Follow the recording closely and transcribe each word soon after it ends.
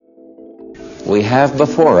we have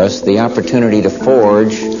before us the opportunity to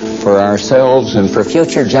forge for ourselves and for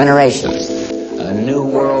future generations a new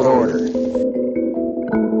world order.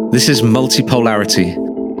 This is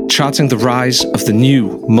Multipolarity, charting the rise of the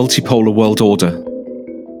new multipolar world order.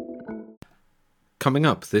 Coming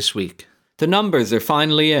up this week. The numbers are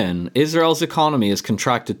finally in. Israel's economy has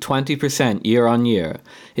contracted 20% year on year.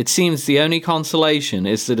 It seems the only consolation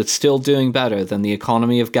is that it's still doing better than the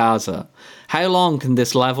economy of Gaza. How long can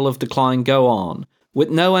this level of decline go on? With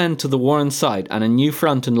no end to the war in sight and a new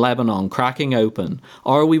front in Lebanon cracking open,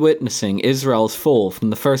 are we witnessing Israel's fall from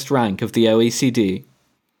the first rank of the OECD?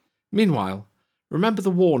 Meanwhile, remember the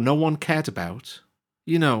war no one cared about?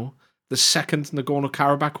 You know, the Second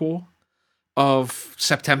Nagorno-Karabakh War of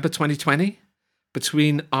September 2020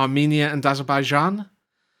 between Armenia and Azerbaijan?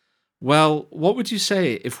 Well, what would you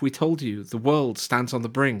say if we told you the world stands on the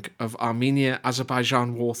brink of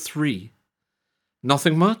Armenia-Azerbaijan War Three?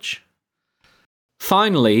 Nothing much?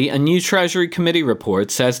 Finally, a new Treasury Committee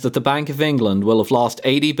report says that the Bank of England will have lost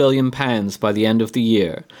 £80 billion by the end of the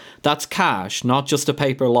year. That's cash, not just a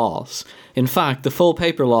paper loss. In fact, the full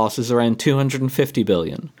paper loss is around £250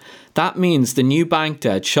 billion. That means the new bank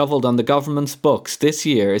debt shoveled on the government's books this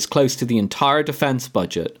year is close to the entire defence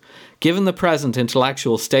budget. Given the present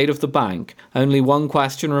intellectual state of the bank, only one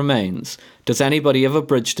question remains. Does anybody have a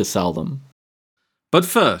bridge to sell them? But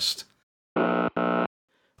first...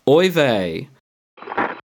 Oy vey.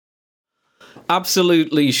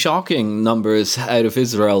 Absolutely shocking numbers out of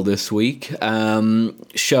Israel this week,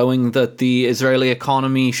 showing that the Israeli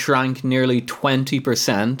economy shrank nearly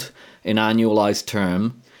 20% in annualized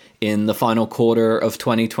term in the final quarter of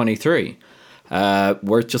 2023.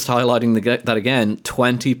 Worth just highlighting that again,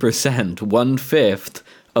 20%, 1/5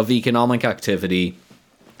 of economic activity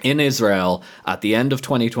in Israel at the end of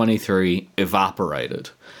 2023 evaporated.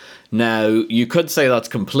 Now, you could say that's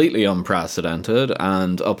completely unprecedented,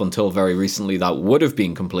 and up until very recently that would have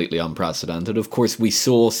been completely unprecedented. Of course, we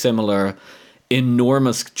saw similar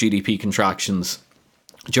enormous GDP contractions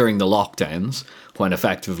during the lockdowns, when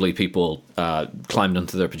effectively people climbed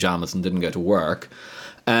into their pajamas and didn't go to work.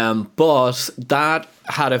 But that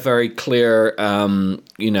had a very clear,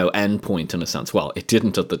 end point in a sense. Well, it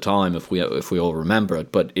didn't at the time, if we all remember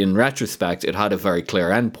it, but in retrospect, it had a very clear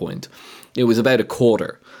end point. It was about a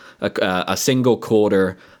quarter. A single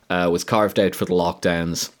quarter was carved out for the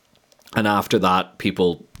lockdowns, and after that,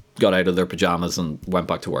 people got out of their pajamas and went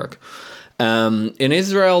back to work. In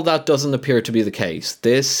Israel, that doesn't appear to be the case.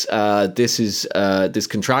 This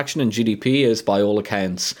contraction in GDP is, by all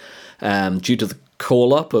accounts, due to the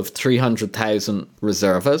call-up of 300,000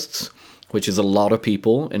 reservists, which is a lot of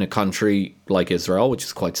people in a country like Israel, which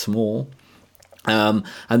is quite small. And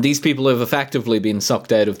these people have effectively been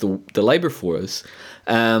sucked out of the labour force.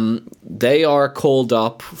 They are called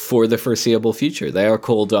up for the foreseeable future. They are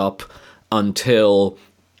called up until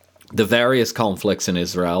the various conflicts in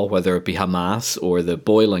Israel, whether it be Hamas or the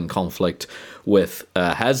boiling conflict with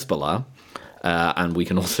Hezbollah, and we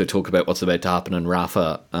can also talk about what's about to happen in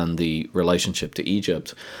Rafah and the relationship to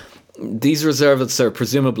Egypt. These reservists are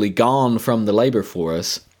presumably gone from the labour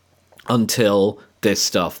force until this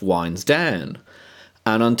stuff winds down.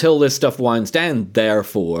 And until this stuff winds down,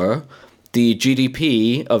 therefore, the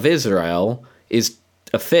GDP of Israel is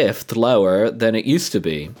a fifth lower than it used to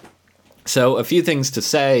be. So a few things to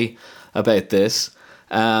say about this.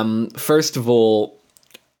 First of all,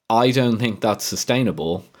 I don't think that's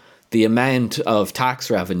sustainable. The amount of tax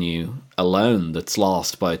revenue alone that's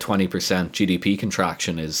lost by a 20% GDP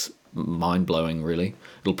contraction is mind-blowing, really.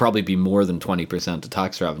 It'll probably be more than 20% of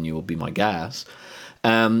tax revenue, will be my guess.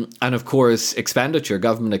 And of course,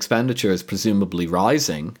 government expenditure is presumably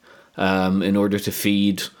rising in order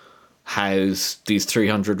to house these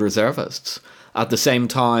 300 reservists. At the same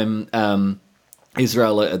time,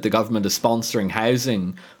 Israel, the government is sponsoring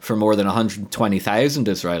housing for more than 120,000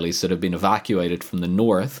 Israelis that have been evacuated from the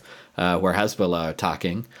north, where Hezbollah are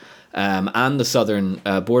attacking, and the southern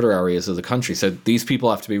border areas of the country. So these people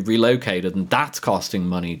have to be relocated, and that's costing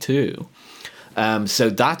money too. So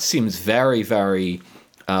that seems very, very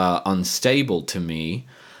unstable to me.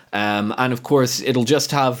 And of course, it'll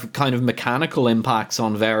just have kind of mechanical impacts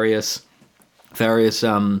on various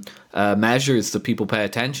measures that people pay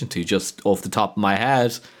attention to. Just off the top of my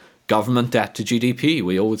head, government debt to GDP.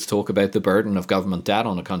 We always talk about the burden of government debt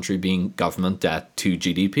on a country being government debt to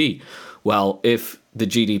GDP. Well, if the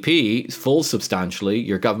GDP falls substantially,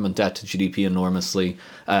 your government debt to GDP enormously,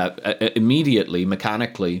 immediately,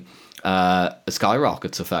 mechanically,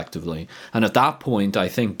 skyrockets effectively. And at that point, I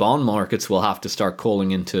think bond markets will have to start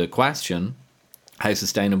calling into question how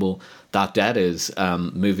sustainable that debt is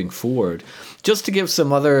moving forward. Just to give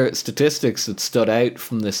some other statistics that stood out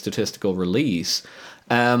from this statistical release,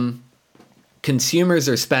 consumers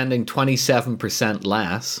are spending 27%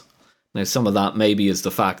 less. Now, some of that maybe is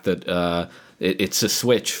the fact that it's a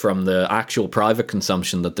switch from the actual private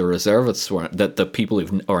consumption that the reservists were, that the people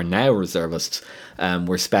who are now reservists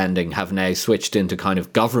were spending, have now switched into kind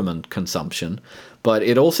of government consumption. But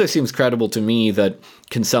it also seems credible to me that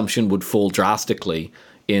consumption would fall drastically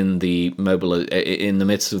in the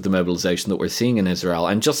midst of the mobilization that we're seeing in Israel,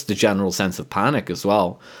 and just the general sense of panic as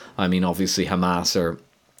well. I mean, obviously Hamas are,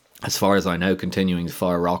 as far as I know, continuing to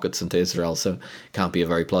fire rockets into Israel, so it can't be a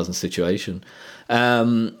very pleasant situation.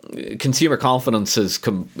 Consumer confidence is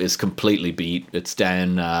completely beat. It's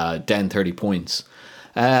down 30 points.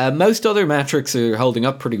 Most other metrics are holding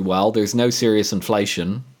up pretty well. There's no serious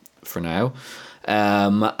inflation for now.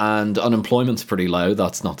 And unemployment's pretty low.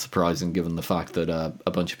 That's not surprising given the fact that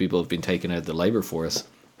a bunch of people have been taken out of the labour force.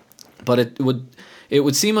 But it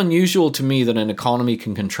would seem unusual to me that an economy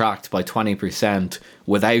can contract by 20%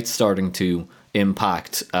 without starting to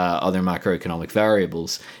impact other macroeconomic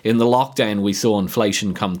variables. In the lockdown, we saw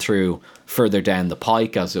inflation come through further down the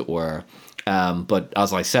pike, as it were. But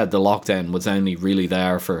as I said, the lockdown was only really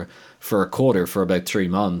there for a quarter, for about 3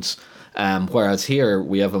 months. Whereas here,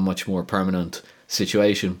 we have a much more permanent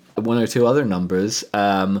situation. One or two other numbers.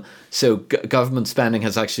 So government spending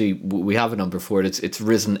has actually, we have a number for it, it's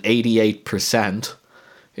risen 88%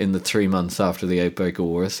 in the 3 months after the outbreak of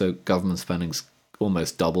war. So government spending's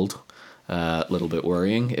almost doubled. A little bit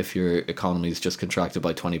worrying if your economy is just contracted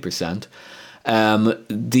by 20%.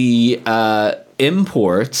 The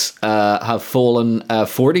imports have fallen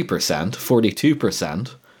 40%,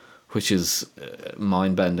 42%, which is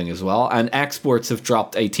mind-bending as well. And exports have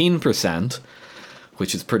dropped 18%,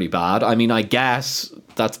 which is pretty bad. I mean, I guess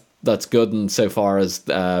that's good insofar as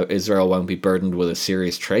Israel won't be burdened with a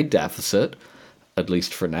serious trade deficit, at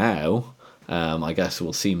least for now. I guess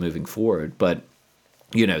we'll see moving forward. But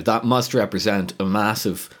you know, that must represent a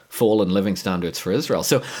massive fall in living standards for Israel.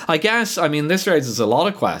 So I guess, I mean, this raises a lot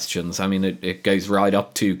of questions. I mean, it goes right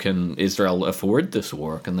up to, can Israel afford this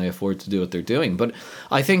war? Can they afford to do what they're doing? But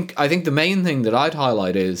I think the main thing that I'd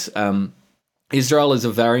highlight is Israel is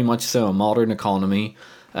a very much so a modern economy.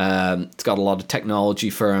 It's got a lot of technology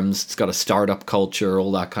firms. It's got a startup culture,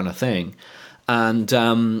 all that kind of thing. And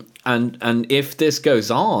if this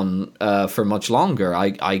goes on for much longer,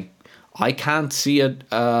 I can't see it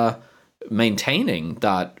maintaining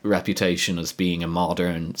that reputation as being a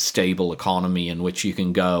modern, stable economy in which you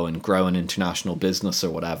can go and grow an international business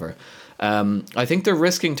or whatever. I think they're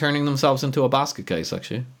risking turning themselves into a basket case,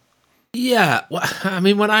 actually. Yeah, well, I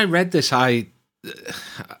mean, when I read this, I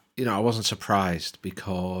wasn't surprised,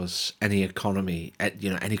 because any economy,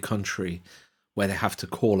 any country where they have to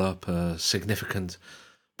call up a significant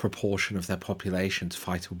proportion of their population to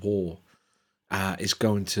fight a war is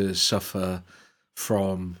going to suffer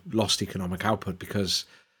from lost economic output, because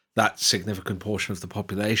that significant portion of the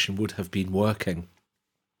population would have been working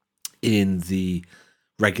in the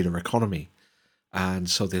regular economy. And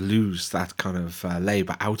so they lose that kind of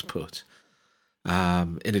labour output.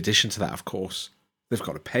 In addition to that, of course, they've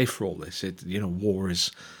got to pay for all this. War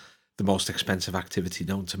is the most expensive activity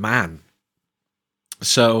known to man.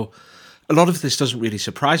 So a lot of this doesn't really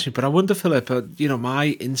surprise me. But I wonder, Philip,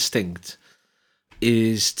 my instinct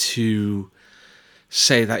is to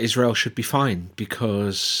say that Israel should be fine,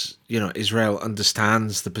 because, Israel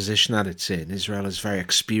understands the position that it's in. Israel is very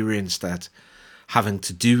experienced at having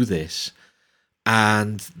to do this,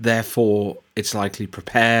 and therefore it's likely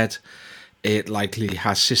prepared. It likely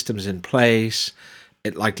has systems in place.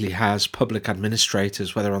 It likely has public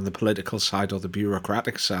administrators, whether on the political side or the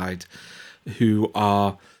bureaucratic side, who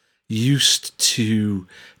are used to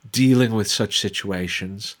dealing with such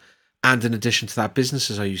situations. And in addition to that,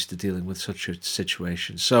 businesses are used to dealing with such a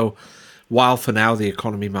situation. So while for now the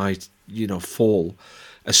economy might, fall,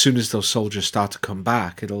 as soon as those soldiers start to come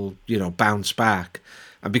back, it'll, bounce back.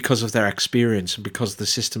 And because of their experience and because of the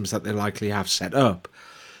systems that they likely have set up,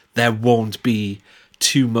 there won't be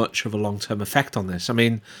too much of a long-term effect on this. I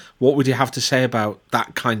mean, what would you have to say about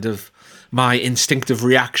that kind of my instinctive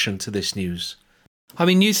reaction to this news? I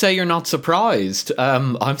mean, you say you're not surprised.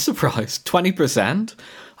 I'm surprised. 20%?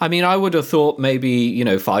 I mean, I would have thought maybe,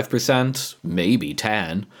 5%, maybe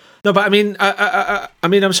 10%. No, but I mean,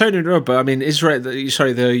 I'm sorry to interrupt, but I mean,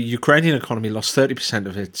 the Ukrainian economy lost 30%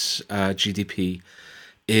 of its GDP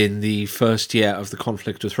in the first year of the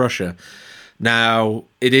conflict with Russia. Now,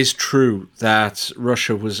 it is true that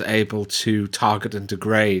Russia was able to target and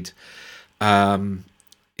degrade,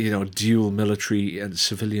 dual military and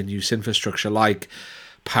civilian use infrastructure like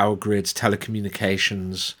power grids,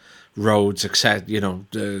 telecommunications, roads, etc.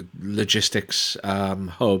 The logistics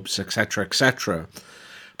hubs, etc., etc.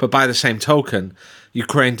 But by the same token,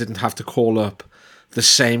 Ukraine didn't have to call up the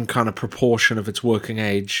same kind of proportion of its working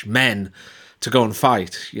age men to go and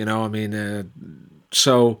fight.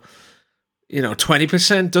 So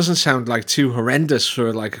 20% doesn't sound like too horrendous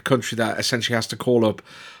for like a country that essentially has to call up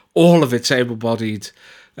all of its able-bodied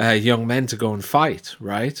young men to go and fight,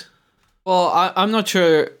 right? Well, I'm not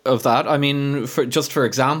sure of that. I mean, for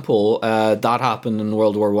example, that happened in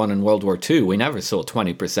World War I and World War II. We never saw a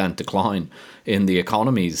 20% decline in the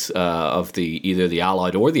economies of either the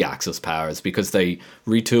Allied or the Axis powers, because they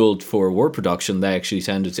retooled for war production. They actually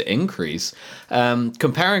tended to increase.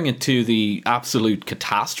 Comparing it to the absolute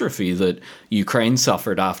catastrophe that Ukraine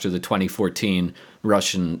suffered after the 2014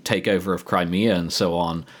 Russian takeover of Crimea and so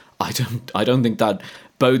on, I don't think that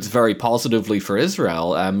bodes very positively for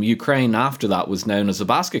Israel. Ukraine after that was known as a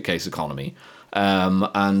basket case economy.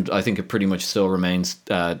 And I think it pretty much still remains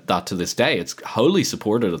that to this day. It's wholly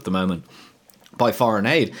supported at the moment by foreign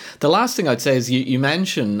aid. The last thing I'd say is you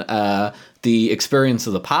mention the experience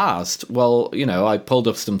of the past. Well, I pulled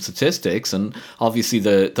up some statistics, and obviously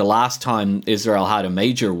the last time Israel had a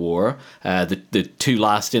major war, the two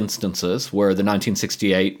last instances were the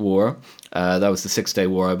 1968 war, that was the Six-Day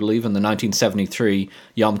War, I believe, and the 1973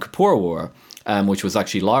 Yom Kippur War, which was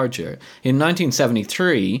actually larger. In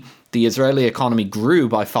 1973, the Israeli economy grew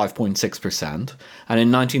by 5.6%, and in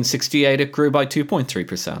 1968 it grew by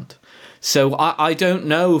 2.3%. So I don't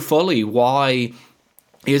know fully why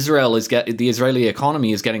the Israeli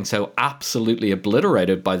economy is getting so absolutely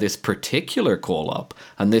obliterated by this particular call-up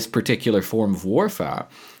and this particular form of warfare.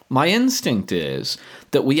 My instinct is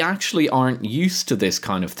that we actually aren't used to this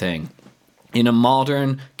kind of thing in a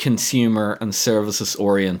modern consumer and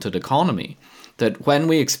services-oriented economy. That when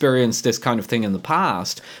we experienced this kind of thing in the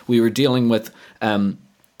past, we were dealing with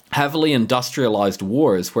heavily industrialized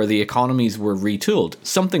wars where the economies were retooled,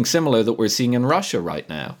 something similar that we're seeing in Russia right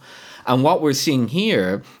now. And what we're seeing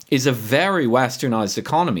here is a very westernized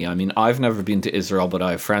economy. I mean, I've never been to Israel, but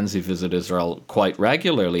I have friends who visit Israel quite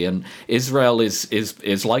regularly, and Israel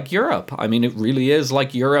is like Europe. I mean, it really is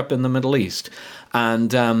like Europe in the Middle East.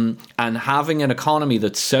 And having an economy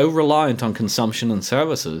that's so reliant on consumption and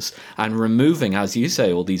services, and removing, as you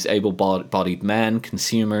say, all these able-bodied men,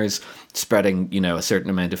 consumers, spreading, a certain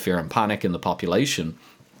amount of fear and panic in the population.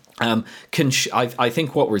 I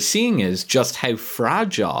think what we're seeing is just how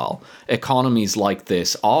fragile economies like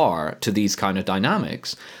this are to these kind of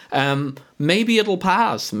dynamics. Maybe it'll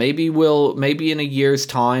pass. Maybe in a year's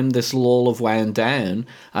time this will all have wound down,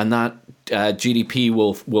 and that GDP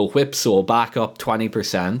will whipsaw back up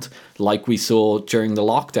 20%, like we saw during the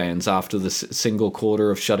lockdowns after the single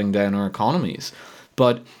quarter of shutting down our economies.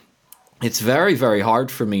 But it's very, very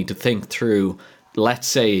hard for me to think through, let's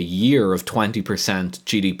say, a year of 20%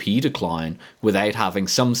 GDP decline without having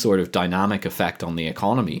some sort of dynamic effect on the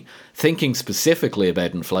economy, thinking specifically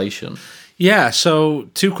about inflation. Yeah, so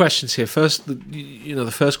two questions here. First,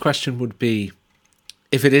 the first question would be,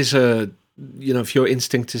 if it is if your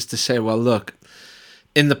instinct is to say, well, look,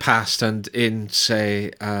 in the past and in,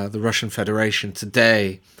 say, the Russian Federation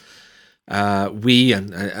today, we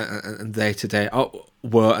and they today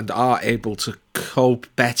were and are able to cope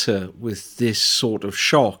better with this sort of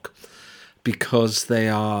shock because they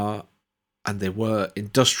are and they were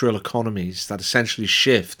industrial economies that essentially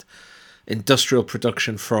shift industrial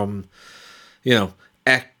production from,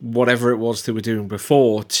 whatever it was they were doing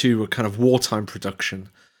before to a kind of wartime production.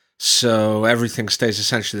 So everything stays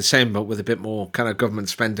essentially the same, but with a bit more kind of government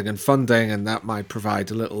spending and funding, and that might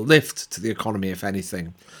provide a little lift to the economy, if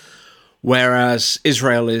anything. Whereas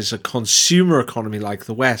Israel is a consumer economy like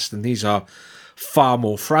the West, and these are far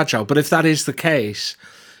more fragile. But if that is the case,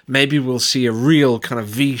 maybe we'll see a real kind of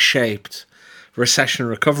V-shaped recession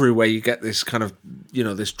recovery where you get this kind of,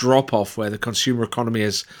 this drop-off where the consumer economy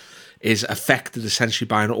is affected essentially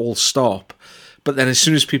by an all-stop. But then as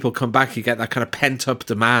soon as people come back, you get that kind of pent-up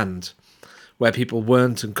demand where people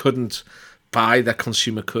weren't and couldn't buy their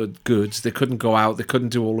consumer goods. They couldn't go out. They couldn't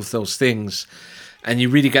do all of those things. And you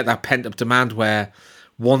really get that pent-up demand where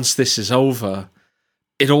once this is over,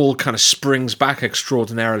 it all kind of springs back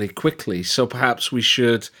extraordinarily quickly. So perhaps we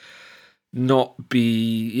should not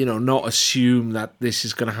assume that this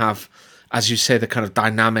is going to have, as you say, the kind of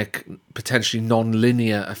dynamic, potentially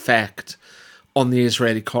non-linear effect on the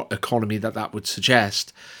Israeli economy that would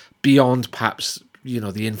suggest, beyond perhaps,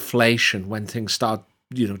 the inflation when things start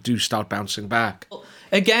bouncing back.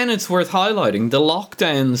 Again, it's worth highlighting the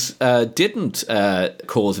lockdowns didn't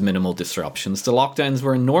cause minimal disruptions. The lockdowns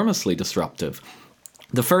were enormously disruptive.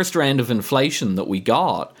 the first round of inflation that we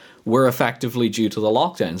got were effectively due to the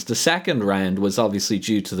lockdowns. The second round was obviously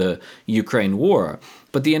due to the Ukraine war.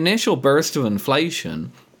 But the initial burst of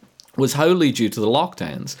inflation was wholly due to the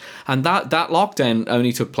lockdowns. And that lockdown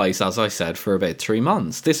only took place, as I said, for about 3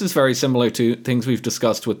 months. This is very similar to things we've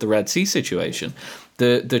discussed with the Red Sea situation.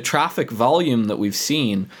 The traffic volume that we've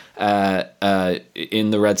seen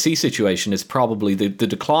in the Red Sea situation is probably, the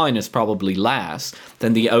decline is probably less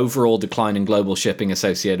than the overall decline in global shipping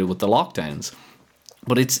associated with the lockdowns.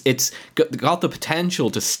 But it's got the potential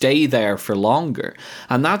to stay there for longer.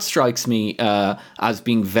 And that strikes me as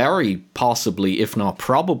being very possibly, if not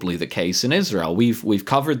probably, the case in Israel. We've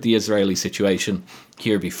covered the Israeli situation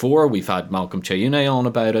here before. We've had Malcolm Chayune on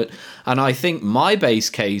about it. And I think my base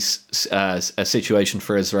case a situation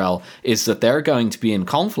for Israel is that they're going to be in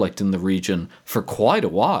conflict in the region for quite a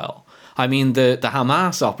while. I mean, the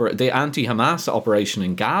anti-Hamas operation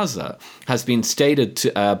in Gaza has been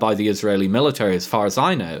stated by the Israeli military, as far as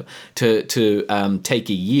I know, to take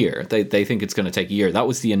a year. They think it's going to take a year. That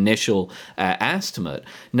was the initial estimate.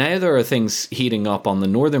 Now there are things heating up on the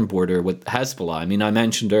northern border with Hezbollah. I mean, I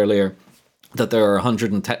mentioned earlier that there are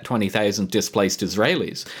 120,000 displaced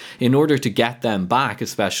Israelis. In order to get them back,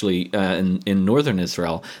 especially in northern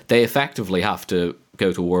Israel, they effectively have to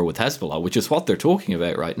go to war with Hezbollah, which is what they're talking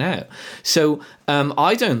about right now. So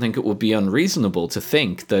I don't think it would be unreasonable to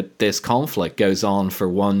think that this conflict goes on for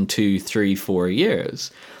 1, 2, 3, 4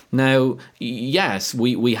 years. Now, yes,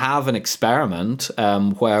 we have an experiment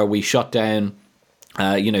where we shut down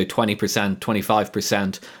 20%,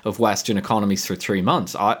 25% of Western economies for 3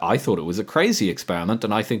 months. I thought it was a crazy experiment,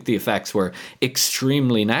 and I think the effects were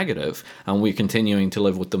extremely negative, and we're continuing to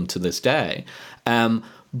live with them to this day.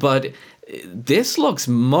 But this looks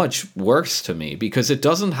much worse to me because it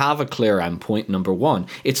doesn't have a clear endpoint, number one.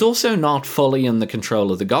 It's also not fully in the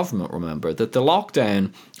control of the government, remember, that the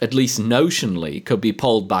lockdown, at least notionally, could be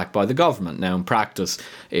pulled back by the government. Now, in practice,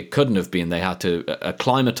 it couldn't have been. They had to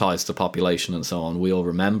acclimatize the population and so on. We all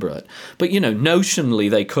remember it. But, notionally,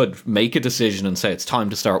 they could make a decision and say it's time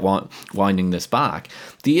to start winding this back.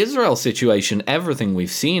 The Israel situation, everything we've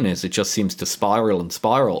seen is it just seems to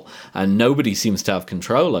spiral, and nobody seems to have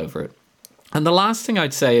control over it. And the last thing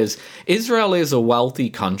I'd say is Israel is a wealthy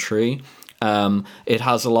country. It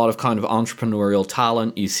has a lot of kind of entrepreneurial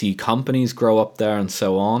talent. You see companies grow up there and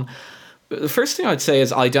so on. The first thing I'd say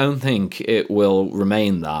is I don't think it will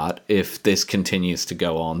remain that if this continues to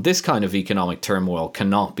go on. This kind of economic turmoil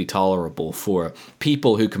cannot be tolerable for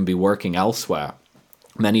people who can be working elsewhere.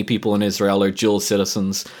 Many people in Israel are dual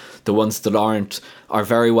citizens. The ones that aren't are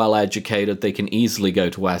very well educated. They can easily go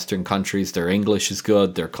to Western countries. Their English is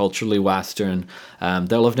good. They're culturally Western.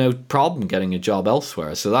 They'll have no problem getting a job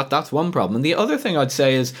elsewhere. So that's one problem. And the other thing I'd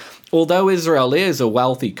say is, although Israel is a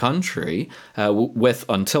wealthy country with,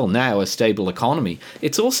 until now, a stable economy,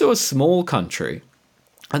 it's also a small country.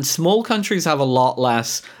 And small countries have a lot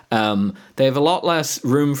less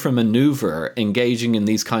room for maneuver engaging in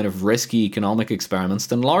these kind of risky economic experiments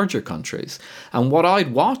than larger countries. And what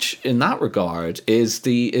I'd watch in that regard is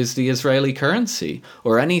the Israeli currency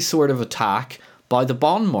or any sort of attack by the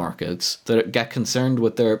bond markets that get concerned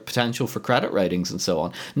with their potential for credit ratings and so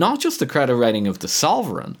on. Not just the credit rating of the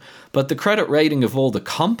sovereign, but the credit rating of all the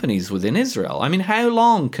companies within Israel. I mean, how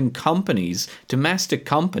long can domestic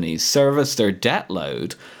companies, service their debt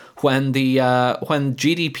load when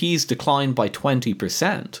GDPs declined by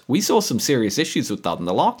 20%? We saw some serious issues with that in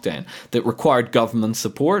the lockdown that required government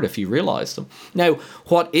support if you realized them. Now,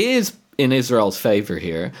 what is in Israel's favor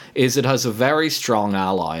here is it has a very strong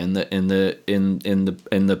ally in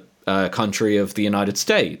the country of the United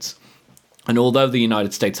States. And although the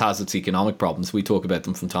United States has its economic problems, we talk about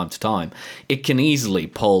them from time to time, it can easily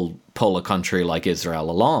pull a country like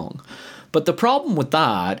Israel along. But the problem with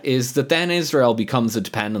that is that then Israel becomes a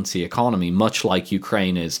dependency economy, much like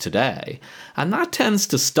Ukraine is today. And that tends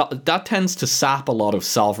to sap a lot of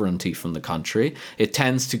sovereignty from the country. It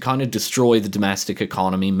tends to kind of destroy the domestic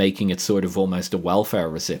economy, making it sort of almost a welfare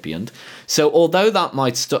recipient. So although that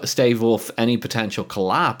might stave off any potential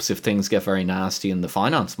collapse if things get very nasty in the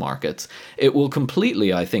finance markets, it will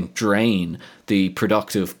completely, I think, drain the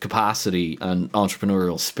productive capacity and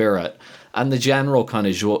entrepreneurial spirit and the general kind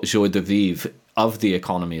of joie de vivre of the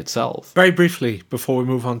economy itself. Very briefly, before we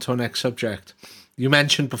move on to our next subject, you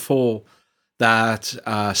mentioned before that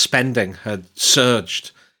spending had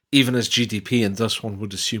surged even as GDP, and thus one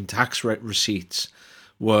would assume tax receipts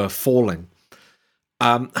were falling.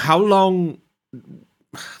 How long,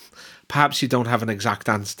 perhaps you don't have an exact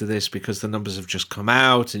answer to this because the numbers have just come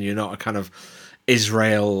out and you're not a kind of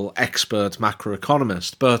Israel expert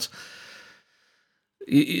macroeconomist, but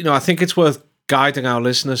I think it's worth guiding our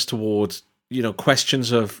listeners towards,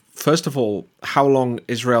 questions of, first of all, how long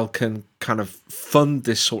Israel can kind of fund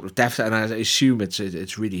this sort of deficit. And I assume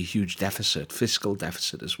it's really a huge deficit, fiscal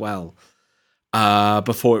deficit as well,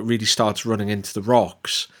 before it really starts running into the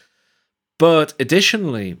rocks. But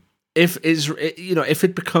additionally, if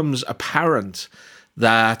it becomes apparent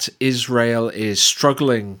that Israel is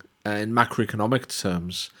struggling in macroeconomic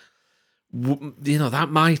terms, that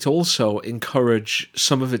might also encourage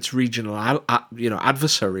some of its regional,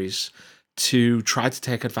 adversaries to try to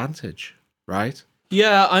take advantage, right?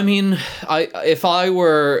 Yeah, I mean, if I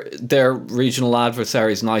were their regional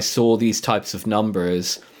adversaries and I saw these types of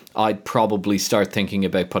numbers, I'd probably start thinking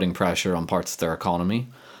about putting pressure on parts of their economy.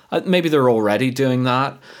 Maybe they're already doing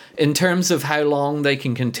that. In terms of how long they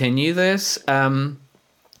can continue this,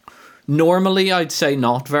 normally I'd say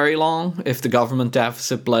not very long. If the government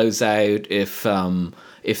deficit blows out, if all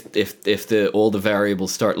the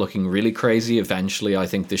variables start looking really crazy, eventually I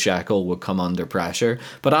think the shekel will come under pressure.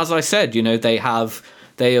 But as I said, they have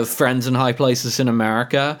friends in high places in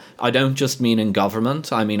America. I don't just mean in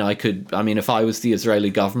government. If I was the Israeli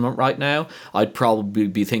government right now, I'd probably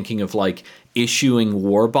be thinking of issuing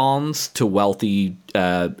war bonds to wealthy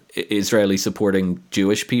Israeli supporting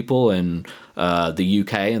Jewish people in the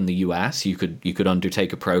UK and the US. You could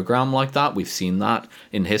undertake a program like that. We've seen that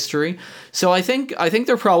in history. So I think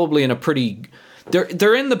they're probably in a pretty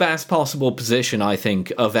they're in the best possible position, I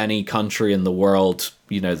think, of any country in the world,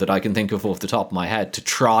 that I can think of off the top of my head, to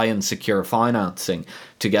try and secure financing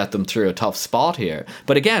to get them through a tough spot here.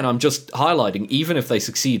 But again, I'm just highlighting, even if they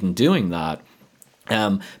succeed in doing that,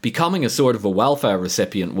 becoming a sort of a welfare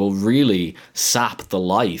recipient will really sap the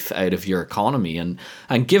life out of your economy. And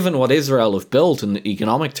given what Israel have built in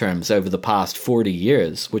economic terms over the past 40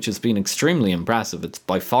 years, which has been extremely impressive, it's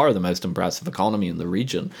by far the most impressive economy in the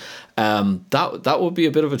region, that would be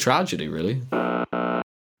a bit of a tragedy, really.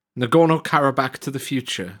 Nagorno-Karabakh to the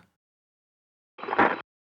future.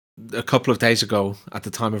 A couple of days ago, at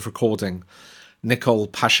the time of recording, Nikol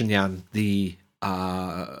Pashinyan, the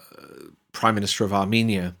Prime Minister of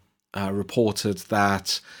Armenia, reported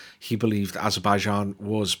that he believed Azerbaijan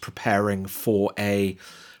was preparing for a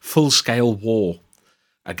full-scale war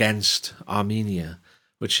against Armenia,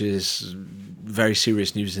 which is very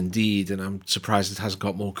serious news indeed, and I'm surprised it hasn't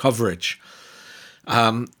got more coverage.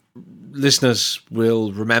 Listeners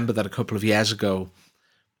will remember that a couple of years ago,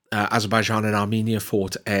 Azerbaijan and Armenia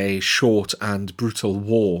fought a short and brutal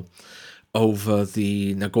war over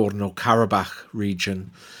the Nagorno-Karabakh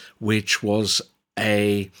region, which was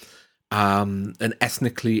an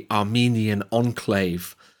ethnically Armenian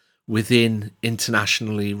enclave within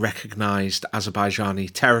internationally recognized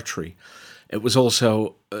Azerbaijani territory. It was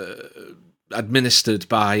also administered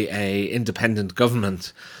by an independent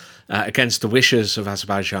government against the wishes of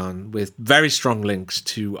Azerbaijan, with very strong links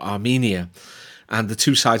to Armenia. And the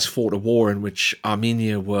two sides fought a war in which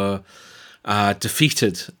Armenia were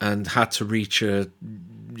defeated and had to reach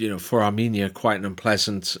for Armenia, quite an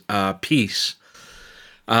unpleasant peace.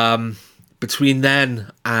 Between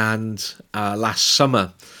then and last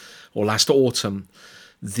summer, or last autumn,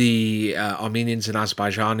 the Armenians and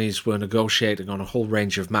Azerbaijanis were negotiating on a whole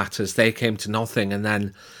range of matters. They came to nothing, and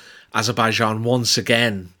then Azerbaijan once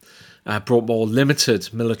again brought more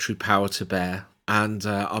limited military power to bear, and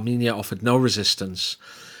Armenia offered no resistance.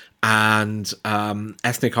 And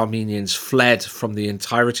ethnic Armenians fled from the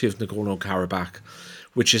entirety of Nagorno-Karabakh,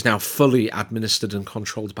 which is now fully administered and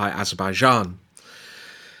controlled by Azerbaijan.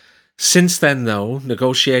 Since then, though,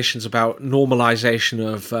 negotiations about normalization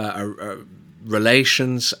of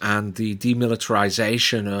relations and the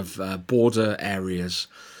demilitarization of border areas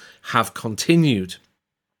have continued.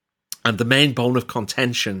 And the main bone of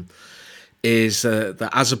contention is the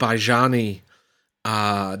Azerbaijani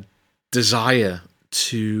desire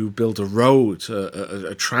to build a road,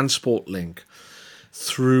 a transport link,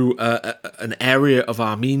 through an area of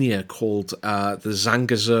Armenia called the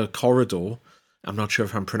Zangezur Corridor. I'm not sure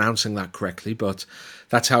if I'm pronouncing that correctly, but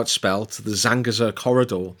that's how it's spelled, the Zangezur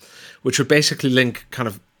Corridor, which would basically link kind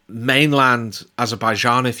of mainland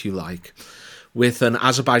Azerbaijan, if you like, with an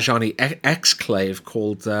Azerbaijani exclave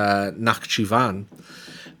called Nakhchivan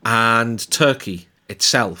and Turkey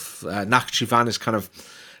itself. Nakhchivan is kind of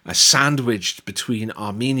sandwiched between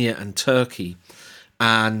Armenia and Turkey,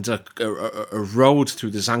 and a road through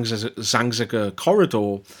the Zangezur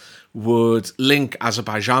Corridor would link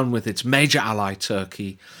Azerbaijan with its major ally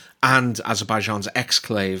Turkey and Azerbaijan's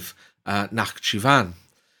exclave Nakhchivan.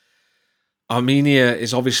 Armenia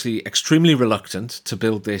is obviously extremely reluctant to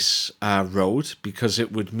build this road because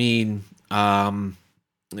it would mean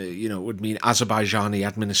it would mean Azerbaijani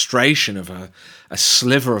administration of a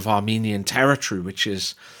sliver of Armenian territory, which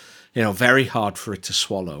is, very hard for it to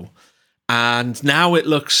swallow. And now it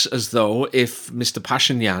looks as though, if Mr.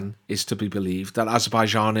 Pashinyan is to be believed, that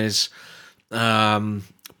Azerbaijan is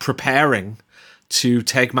preparing to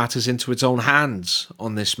take matters into its own hands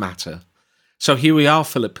on this matter. So here we are,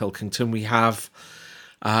 Philip Pilkington. We have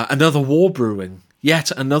another war brewing,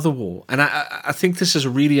 yet another war. And I think this is a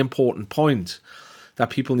really important point that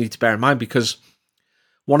people need to bear in mind, because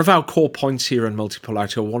one of our core points here in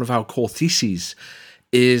Multipolarity, or one of our core theses,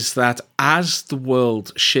 is that as the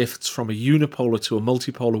world shifts from a unipolar to a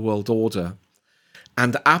multipolar world order,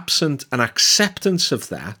 and absent an acceptance of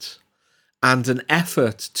that, and an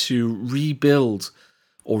effort to rebuild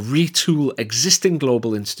or retool existing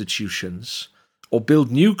global institutions, or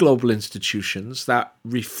build new global institutions that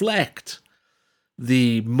reflect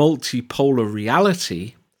the multipolar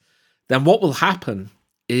reality, then what will happen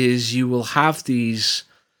is you will have these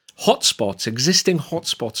hotspots, existing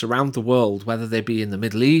hotspots around the world, whether they be in the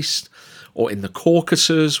Middle East or in the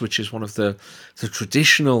Caucasus, which is one of the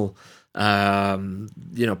traditional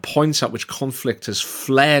points at which conflict has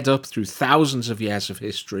flared up through thousands of years of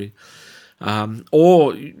history,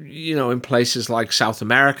 or in places like South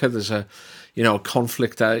America, there's a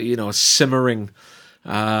conflict, a simmering,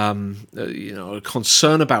 a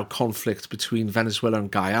concern about conflict between Venezuela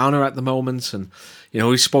and Guyana at the moment, and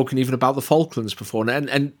we've spoken even about the Falklands before,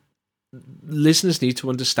 and listeners need to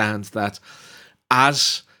understand that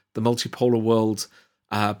as the multipolar world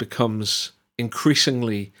becomes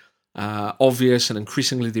increasingly obvious and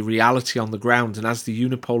increasingly the reality on the ground, and as the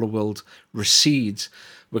unipolar world recedes,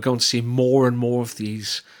 we're going to see more and more of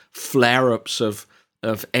these flare-ups of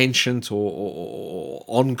ancient or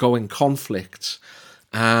ongoing conflicts.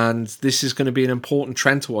 And this is going to be an important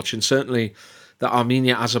trend to watch. And certainly the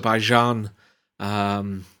Armenia-Azerbaijan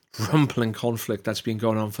rumbling conflict that's been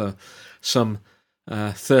going on for some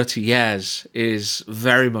 30 years is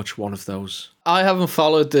very much one of those. I haven't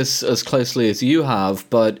followed this as closely as you have,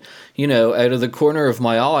 but, out of the corner of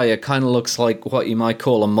my eye, it kind of looks like what you might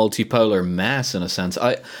call a multipolar mess in a sense.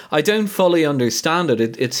 I don't fully understand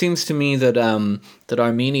it. It seems to me that that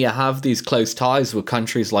Armenia have these close ties with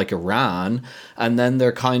countries like Iran, and then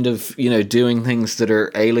they're kind of, doing things that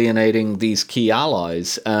are alienating these key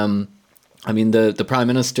allies. The Prime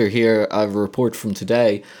Minister here, I have a report from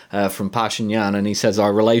today from Pashinyan, and he says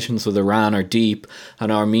our relations with Iran are deep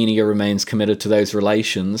and Armenia remains committed to those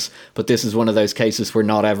relations. But this is one of those cases where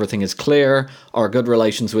not everything is clear. Our good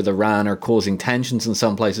relations with Iran are causing tensions in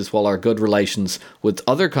some places, while our good relations with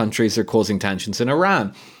other countries are causing tensions in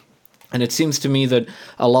Iran. And it seems to me that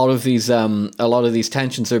a lot of these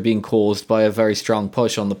tensions are being caused by a very strong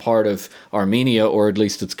push on the part of Armenia, or at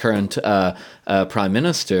least its current prime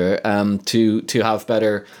minister, to have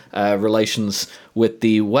better relations with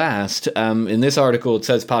the West. In this article, it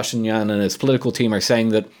says Pashinyan and his political team are saying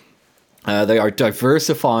that they are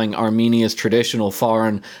diversifying Armenia's traditional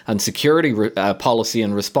foreign and security policy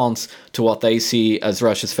in response to what they see as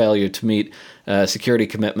Russia's failure to meet security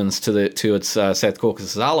commitments to its South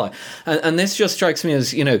Caucasus ally. And this just strikes me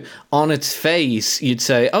as, on its face, you'd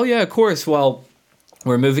say, oh yeah, of course, well,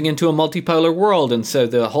 we're moving into a multipolar world, and so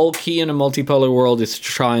the whole key in a multipolar world is to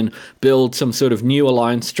try and build some sort of new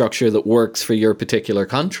alliance structure that works for your particular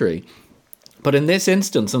country. But in this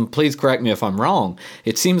instance, and please correct me if I'm wrong,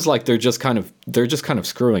 it seems like they're just kind of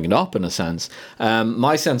screwing it up in a sense.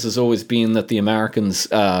 My sense has always been that the Americans,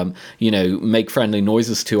 make friendly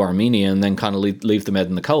noises to Armenia and then kind of leave them out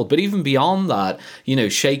in the cold. But even beyond that,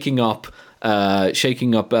 shaking up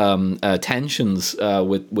tensions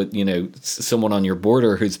with someone on your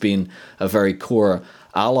border who's been a very core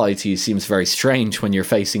ally to you seems very strange when you're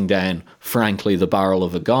facing down, frankly, the barrel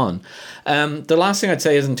of a gun. The last thing I'd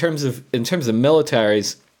say is in terms of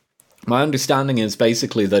militaries, my understanding is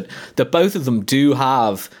basically that both of them do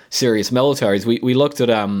have serious militaries. We looked at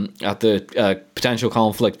the potential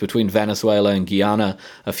conflict between Venezuela and Guyana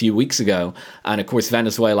a few weeks ago, and of course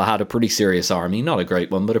Venezuela had a pretty serious army, not a great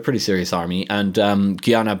one, but a pretty serious army, and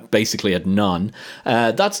Guyana basically had none.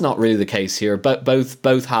 That's not really the case here, but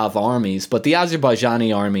both have armies, but the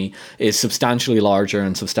Azerbaijani army is substantially larger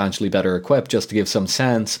and substantially better equipped. Just to give some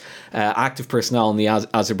sense, active personnel in the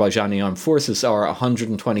Azerbaijani armed forces are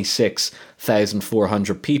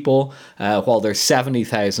 126,400 people, while there's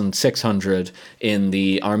 70,600 in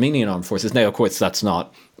the Armenian armed forces. Now, of course, that's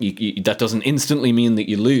not that doesn't instantly mean that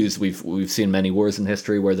you lose. We've seen many wars in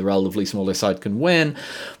history where the relatively smaller side can win,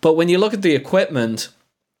 but when you look at the equipment,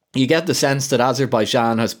 you get the sense that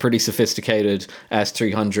Azerbaijan has pretty sophisticated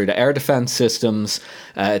S-300 air defense systems.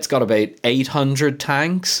 It's got about 800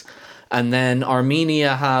 tanks. And then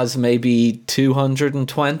Armenia has maybe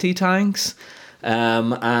 220 tanks.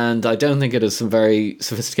 And I don't think it has some very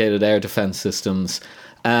sophisticated air defense systems.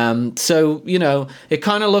 So, you know, it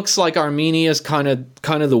kind of looks like Armenia is kind of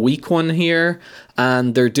the weak one here.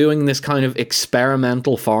 And they're doing this kind of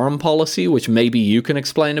experimental foreign policy, which maybe you can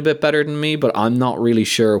explain a bit better than me, but I'm not really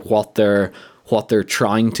sure what they're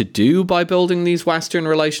trying to do by building these Western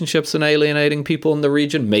relationships and alienating people in the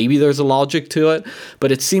region. Maybe there's a logic to it,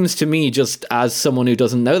 but it seems to me, just as someone who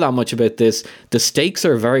doesn't know that much about this, the stakes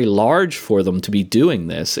are very large for them to be doing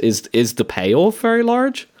this. Is the payoff very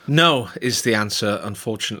large? No, is the answer,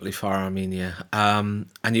 unfortunately, for Armenia. And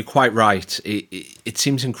you're quite right. It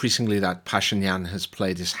seems increasingly that Pashinyan has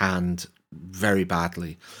played his hand very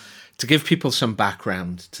badly. To give people some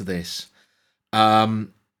background to this,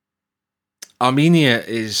 Armenia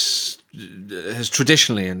has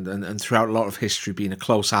traditionally and throughout a lot of history been a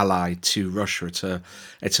close ally to Russia.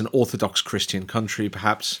 It's an Orthodox Christian country,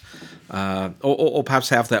 perhaps, or perhaps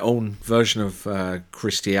they have their own version of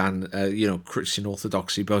Christian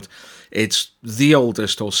Orthodoxy. But it's the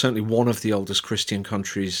oldest, or certainly one of the oldest Christian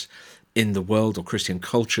countries in the world, or Christian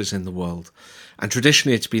cultures in the world, and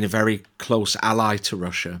traditionally it's been a very close ally to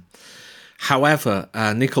Russia. However,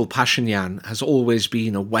 Nikol Pashinyan has always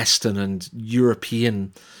been a Western and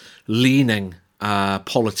European-leaning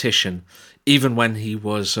politician, even when he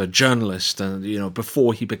was a journalist and, you know,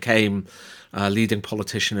 before he became a leading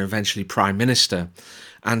politician and eventually prime minister.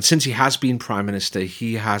 And since he has been prime minister,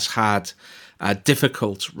 he has had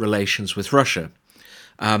difficult relations with Russia.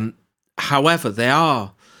 However, they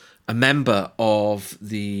are a member of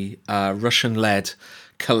the Russian-led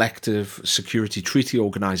Collective Security Treaty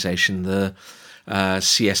Organization, the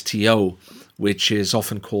CSTO, which is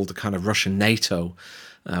often called the kind of Russian NATO,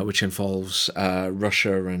 which involves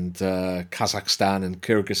Russia and Kazakhstan and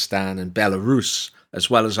Kyrgyzstan and Belarus,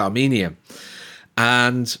 as well as Armenia.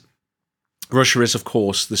 And Russia is, of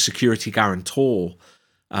course, the security guarantor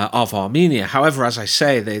of Armenia. However, as I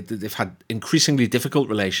say, they've had increasingly difficult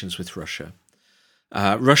relations with Russia.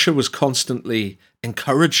 Russia was constantly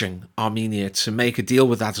encouraging Armenia to make a deal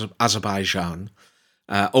with Azerbaijan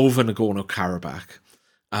over Nagorno-Karabakh,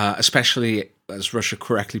 especially, as Russia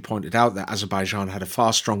correctly pointed out, that Azerbaijan had a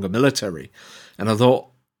far stronger military. And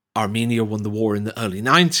although Armenia won the war in the early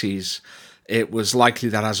 90s, it was likely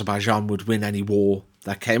that Azerbaijan would win any war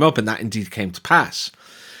that came up, and that indeed came to pass.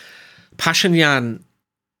 Pashinyan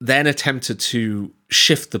then attempted to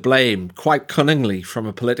shift the blame quite cunningly from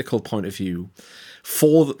a political point of view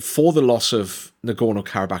for the loss of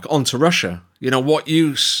Nagorno-Karabakh onto Russia. You know, what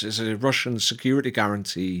use is a Russian security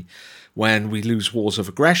guarantee when we lose wars of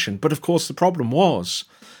aggression? But of course, the problem was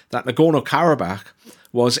that Nagorno-Karabakh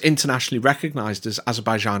was internationally recognized as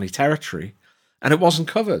Azerbaijani territory, and it wasn't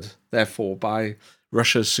covered, therefore, by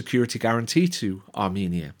Russia's security guarantee to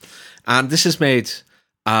Armenia. And this has made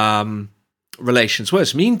relations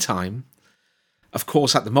worse. Meantime, of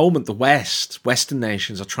course, at the moment, the Western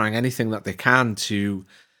nations are trying anything that they can to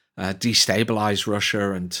destabilize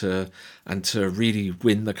Russia and to really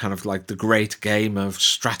win the kind of like the great game of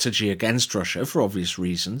strategy against Russia for obvious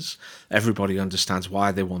reasons. Everybody understands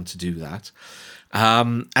why they want to do that.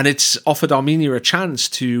 And it's offered Armenia a chance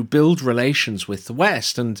to build relations with the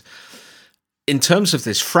West. And in terms of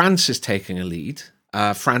this, France is taking a lead.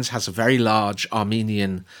 France has a very large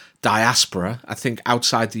Armenian diaspora. I think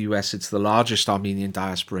outside the US, it's the largest Armenian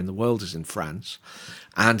diaspora in the world is in France,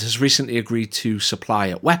 and has recently agreed to supply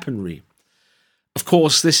it weaponry. Of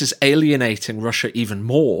course, this is alienating Russia even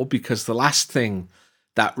more, because the last thing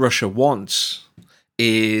that Russia wants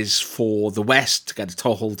is for the West to get a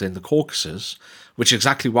toehold in the Caucasus, which is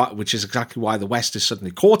exactly why the West is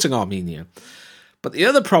suddenly courting Armenia. But the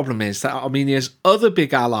other problem is that Armenia's other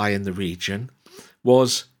big ally in the region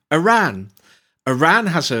was Iran. Iran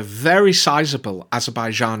has a very sizable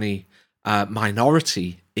Azerbaijani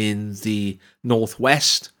minority in the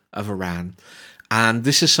northwest of Iran, and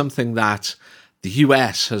this is something that the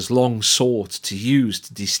US has long sought to use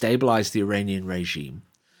to destabilize the Iranian regime.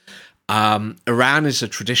 Iran is a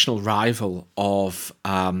traditional rival of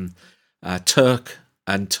Turk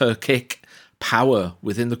and Turkic power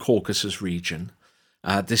within the Caucasus region.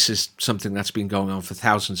 This is something that's been going on for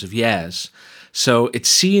thousands of years. So it's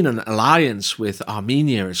seen an alliance with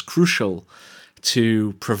Armenia as crucial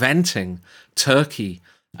to preventing Turkey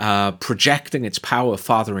projecting its power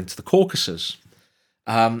farther into the Caucasus.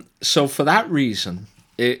 So for that reason,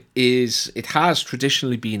 it has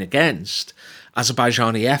traditionally been against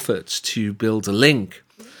Azerbaijani efforts to build a link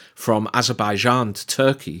from Azerbaijan to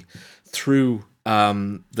Turkey through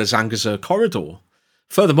the Zangezur corridor.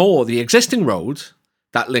 Furthermore, the existing road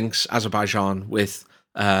that links Azerbaijan with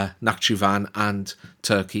Nakhchivan and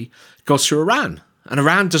Turkey, goes through Iran. And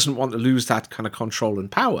Iran doesn't want to lose that kind of control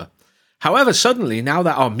and power. However, suddenly, now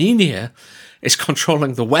that Armenia is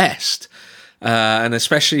controlling the West, and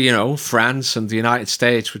especially, France and the United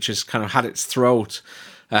States, which has kind of had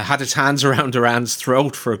its hands around Iran's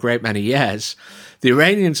throat for a great many years, the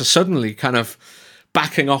Iranians are suddenly kind of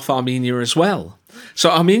backing off Armenia as well.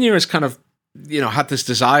 So Armenia has kind of, had this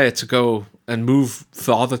desire to go and move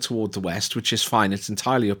farther toward the West, which is fine. It's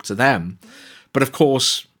entirely up to them. But of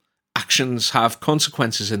course, actions have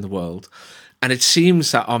consequences in the world. And it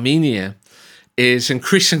seems that Armenia is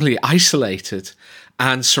increasingly isolated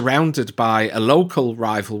and surrounded by a local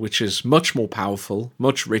rival, which is much more powerful,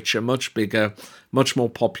 much richer, much bigger, much more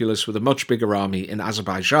populous, with a much bigger army in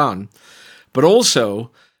Azerbaijan, but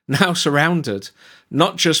also now surrounded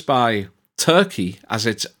not just by Turkey as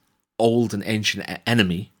its old and ancient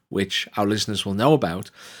enemy, which our listeners will know about,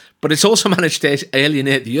 but it's also managed to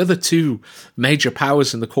alienate the other two major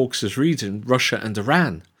powers in the Caucasus region, Russia and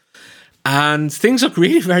Iran. And things look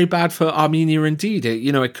really very bad for Armenia indeed.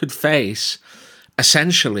 It could face,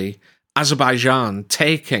 essentially, Azerbaijan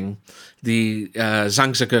taking the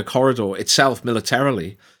Zangezur corridor itself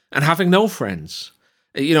militarily and having no friends.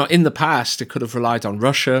 In the past, it could have relied on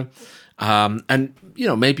Russia. And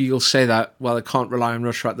maybe you'll say that, well, it can't rely on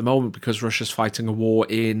Russia at the moment because Russia's fighting a war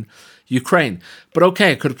in Ukraine. But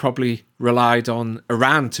okay, it could have probably relied on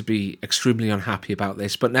Iran to be extremely unhappy about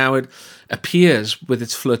this. But now it appears, with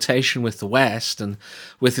its flirtation with the West and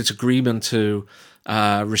with its agreement to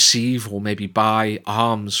receive or maybe buy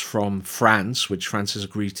arms from France, which France has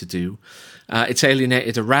agreed to do, it's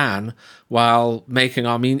alienated Iran while making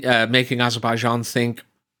Azerbaijan think,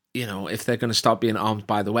 if they're going to start being armed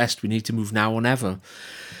by the West, we need to move now or never.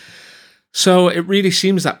 So it really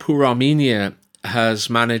seems that poor Armenia has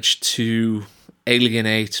managed to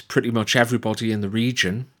alienate pretty much everybody in the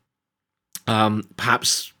region.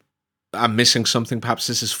 Perhaps I'm missing something. Perhaps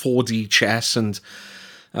this is 4D chess and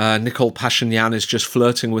Nikol Pashinyan is just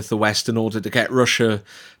flirting with the West in order to get Russia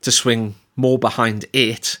to swing more behind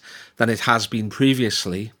it than it has been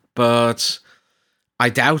previously. But I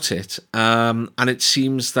doubt it. And it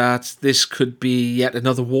seems that this could be yet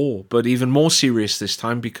another war, but even more serious this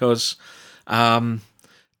time because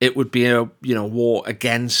it would be a war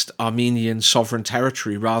against Armenian sovereign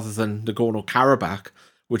territory rather than Nagorno-Karabakh,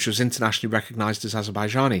 which was internationally recognized as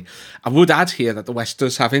Azerbaijani. I would add here that the West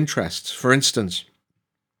does have interests. For instance,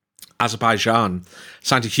 Azerbaijan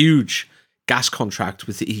signed a huge gas contract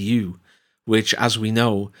with the EU, which, as we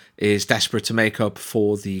know, is desperate to make up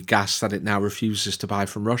for the gas that it now refuses to buy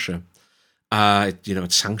from Russia.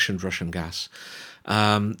 It's sanctioned Russian gas.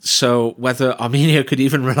 So whether Armenia could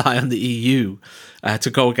even rely on the EU to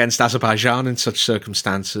go against Azerbaijan in such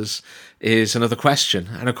circumstances is another question.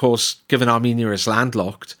 And of course, given Armenia is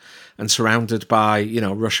landlocked and surrounded by,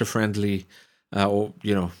 Russia-friendly,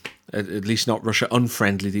 at least not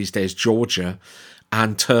Russia-unfriendly these days, Georgia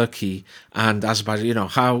and Turkey and Azerbaijan,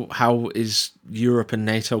 how is Europe and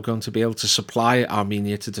NATO going to be able to supply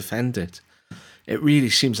Armenia to defend it? It really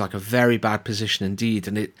seems like a very bad position indeed.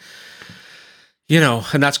 And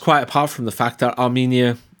and that's quite apart from the fact that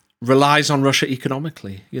Armenia relies on Russia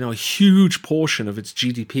economically. A huge portion of its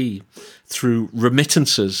GDP through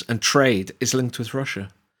remittances and trade is linked with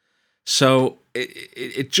Russia. So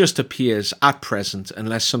it just appears at present,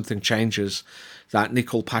 unless something changes, that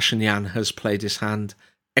Nikol Pashinyan has played his hand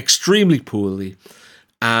extremely poorly,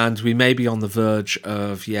 and we may be on the verge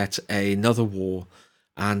of yet another war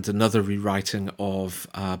and another rewriting of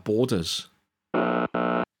borders.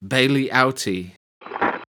 Bailey Outie.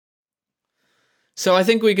 So I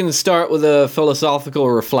think we can start with a philosophical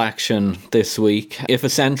reflection this week. If a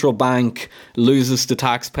central bank loses the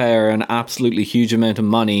taxpayer an absolutely huge amount of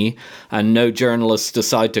money and no journalists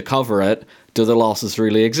decide to cover it, do the losses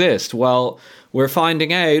really exist? Well, we're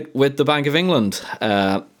finding out with the Bank of England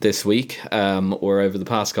this week, or over the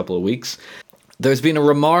past couple of weeks. There's been a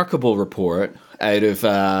remarkable report out of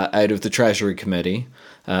the Treasury Committee.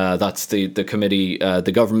 That's the committee,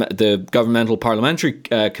 the governmental parliamentary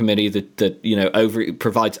committee that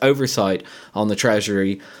provides oversight on the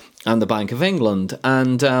Treasury and the Bank of England.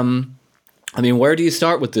 And where do you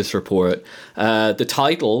start with this report? The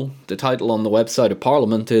title on the website of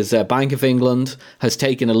Parliament is Bank of England has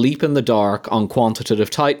taken a leap in the dark on quantitative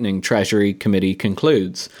tightening, Treasury Committee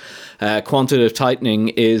concludes. Quantitative tightening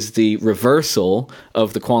is the reversal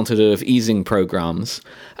of the quantitative easing programs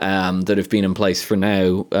that have been in place for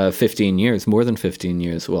now 15 years, more than 15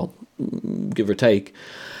 years, well, give or take.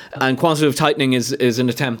 And quantitative tightening is an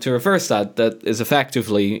attempt to reverse that is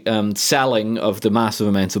effectively selling of the massive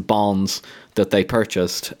amounts of bonds that they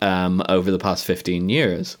purchased over the past 15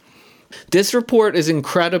 years. This report is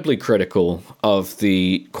incredibly critical of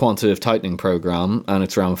the quantitative tightening program and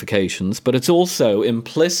its ramifications, but it's also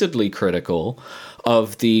implicitly critical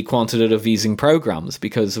of the quantitative easing programs,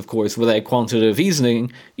 because, of course, without quantitative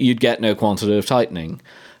easing, you'd get no quantitative tightening.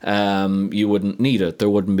 You wouldn't need it. There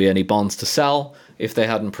wouldn't be any bonds to sell if they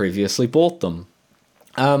hadn't previously bought them.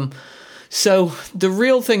 So the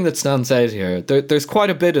real thing that stands out here, there's quite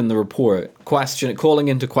a bit in the report calling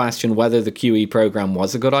into question whether the QE program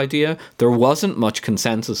was a good idea. There wasn't much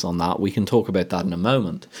consensus on that. We can talk about that in a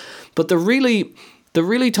moment. But the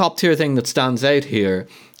really top tier thing that stands out here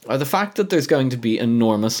are the fact that there's going to be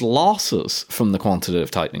enormous losses from the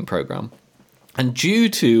quantitative tightening program. And due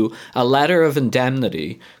to a letter of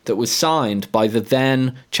indemnity that was signed by the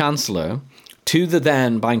then Chancellor to the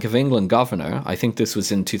then Bank of England governor, I think this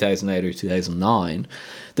was in 2008 or 2009,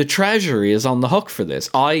 the Treasury is on the hook for this,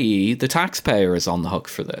 i.e. the taxpayer is on the hook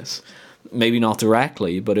for this. Maybe not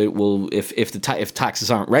directly, but it will. If taxes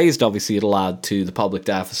aren't raised, obviously it'll add to the public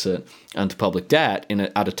deficit and to public debt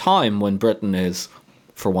at a time when Britain is,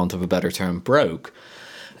 for want of a better term, broke.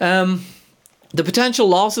 The potential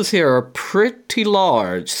losses here are pretty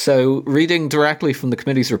large. So reading directly from the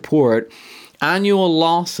committee's report, annual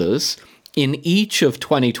losses in each of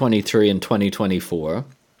 2023 and 2024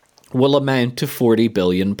 will amount to £40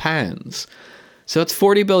 billion. So it's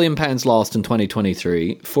 £40 billion lost in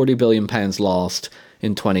 2023, £40 billion lost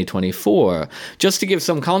in 2024. Just to give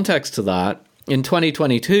some context to that, in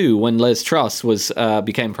 2022, when Liz Truss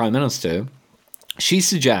became Prime Minister, she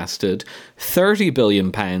suggested £30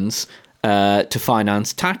 billion to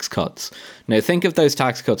finance tax cuts. Now, think of those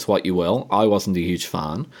tax cuts what you will. I wasn't a huge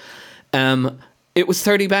fan. It was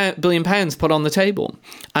 £30 billion put on the table,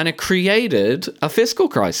 and it created a fiscal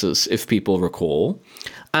crisis, if people recall.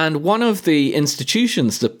 And one of the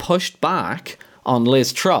institutions that pushed back on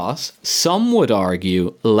Liz Truss, some would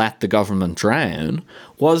argue let the government drown,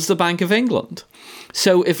 was the Bank of England.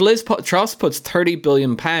 So if Liz Truss puts £30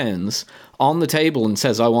 billion on the table and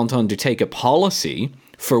says, I want to undertake a policy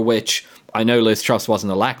for which I know Liz Truss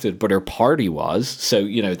wasn't elected, but her party was, so,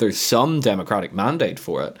 there's some democratic mandate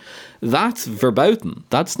for it, that's verboten.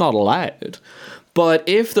 That's not allowed. But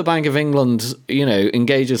if the Bank of England,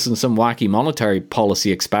 engages in some wacky monetary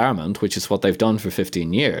policy experiment, which is what they've done for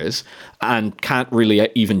 15 years, and can't really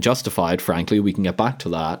even justify it, frankly, we can get back to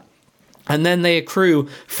that, and then they accrue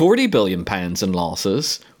 £40 billion in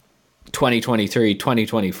losses, 2023,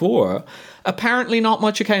 2024, apparently not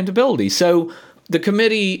much accountability. So the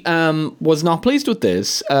committee was not pleased with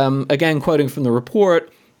this. Again, quoting from the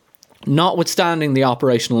report, notwithstanding the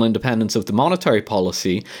operational independence of the monetary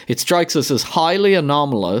policy, it strikes us as highly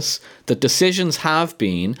anomalous that decisions have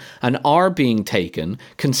been and are being taken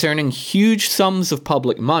concerning huge sums of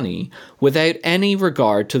public money without any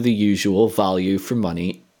regard to the usual value for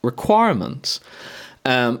money requirements.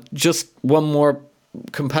 Just one more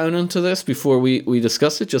component to this before we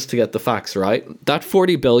discuss it, just to get the facts right. That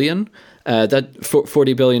 40 billion, that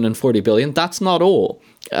 40 billion and 40 billion, that's not all.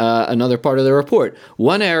 Another part of the report.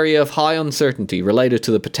 One area of high uncertainty related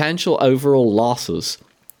to the potential overall losses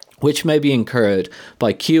which may be incurred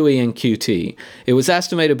by QE and QT. It was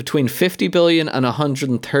estimated between 50 billion and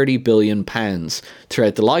 130 billion pounds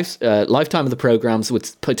throughout the lifetime of the programmes,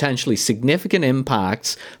 with potentially significant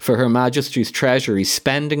impacts for Her Majesty's Treasury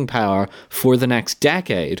spending power for the next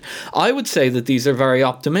decade. I would say that these are very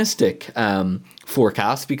optimistic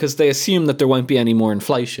forecasts because they assume that there won't be any more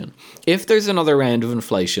inflation. If there's another round of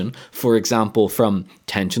inflation, for example, from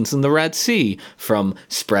tensions in the Red Sea, from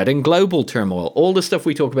spreading global turmoil, all the stuff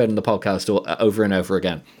we talk about in the podcast over and over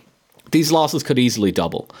again, these losses could easily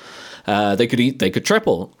double. They could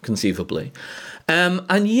triple, conceivably.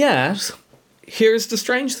 And yet, here's the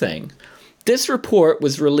strange thing. This report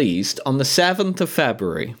was released on the 7th of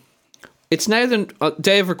February. It's now the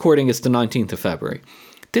day of recording is the 19th of February.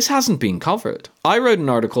 This hasn't been covered. I wrote an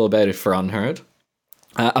article about it for Unheard.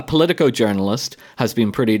 A Politico journalist has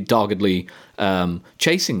been pretty doggedly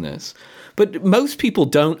chasing this. But most people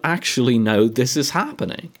don't actually know this is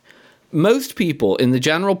happening. Most people in the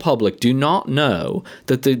general public do not know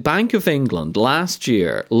that the Bank of England last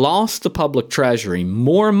year lost the public treasury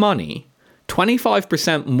more money,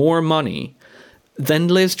 25% more money, than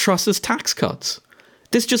Liz Truss's tax cuts.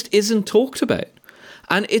 This just isn't talked about.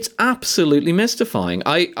 And it's absolutely mystifying.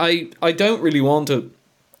 I don't really want to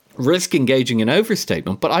risk engaging in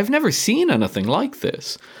overstatement, but I've never seen anything like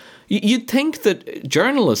this. You'd think that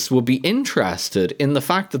journalists would be interested in the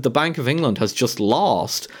fact that the Bank of England has just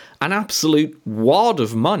lost an absolute wad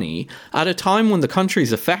of money at a time when the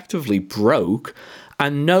country's effectively broke,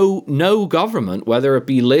 and no government, whether it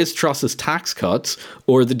be Liz Truss's tax cuts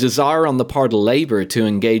or the desire on the part of Labour to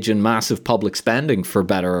engage in massive public spending for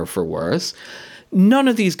better or for worse, none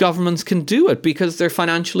of these governments can do it because they're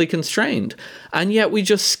financially constrained. And yet we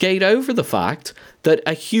just skate over the fact that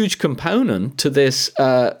a huge component to this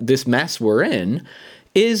mess we're in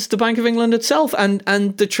is the Bank of England itself.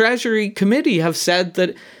 And the Treasury Committee have said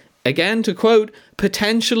that, again, to quote,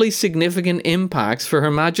 potentially significant impacts for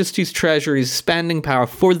Her Majesty's Treasury's spending power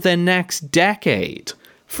for the next decade.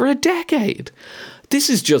 For a decade. This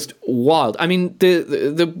is just wild. I mean,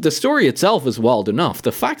 the story itself is wild enough.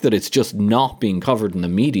 The fact that it's just not being covered in the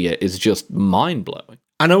media is just mind-blowing.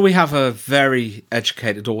 I know we have a very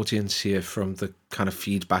educated audience here from the kind of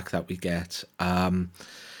feedback that we get.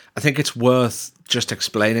 I think it's worth just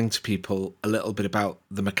explaining to people a little bit about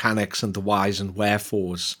the mechanics and the whys and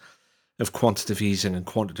wherefores of quantitative easing and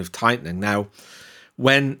quantitative tightening. Now,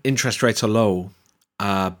 when interest rates are low,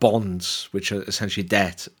 bonds, which are essentially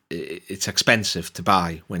debt, it's expensive to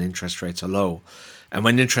buy when interest rates are low. And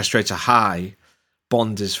when interest rates are high,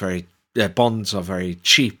 bonds are very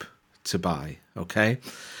cheap to buy, okay?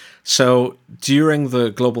 So during the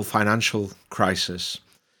global financial crisis,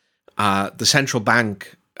 the central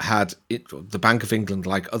bank the Bank of England,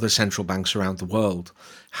 like other central banks around the world,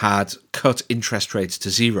 had cut interest rates to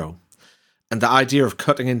zero. And the idea of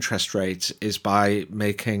cutting interest rates is by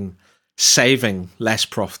making saving less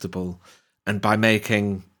profitable and by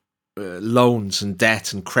making loans and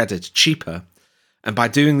debt and credit cheaper. And by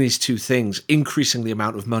doing these two things, increasing the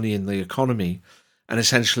amount of money in the economy, and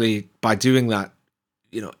essentially by doing that,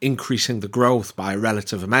 increasing the growth by a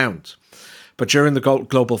relative amount. But during the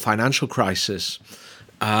global financial crisis,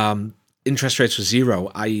 interest rates were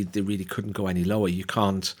zero, i.e. they really couldn't go any lower. You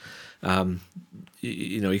can't,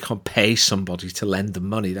 you can't pay somebody to lend them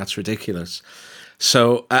money. That's ridiculous.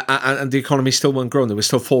 So, and the economy still wasn't growing. They were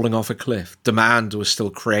still falling off a cliff. Demand was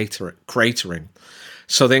still cratering.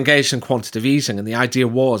 So they engaged in quantitative easing, and the idea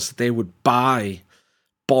was that they would buy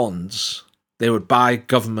bonds. They would buy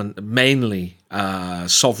government, mainly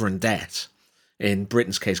sovereign debt. In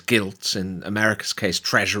Britain's case, gilts. In America's case,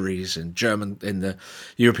 treasuries. In the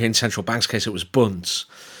European Central Bank's case, it was bunds.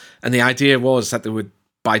 And the idea was that they would,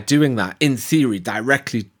 by doing that, in theory,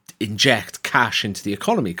 directly inject cash into the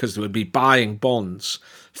economy, because they would be buying bonds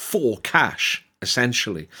for cash,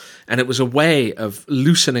 essentially. And it was a way of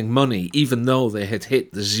loosening money, even though they had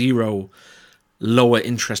hit the zero lower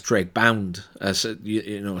interest rate bound,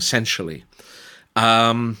 essentially.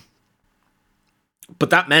 But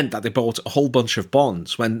that meant that they bought a whole bunch of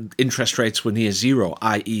bonds when interest rates were near zero,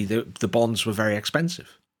 i.e. the bonds were very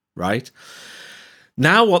expensive, right?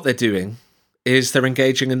 Now what they're doing is they're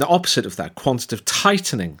engaging in the opposite of that, quantitative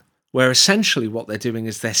tightening, where essentially what they're doing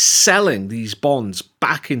is they're selling these bonds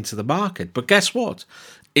back into the market. But guess what?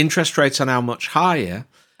 Interest rates are now much higher,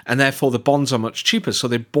 and therefore the bonds are much cheaper. So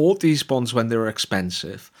they bought these bonds when they were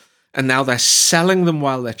expensive, and now they're selling them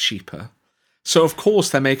while they're cheaper. So, of course,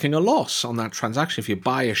 they're making a loss on that transaction. If you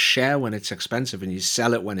buy a share when it's expensive and you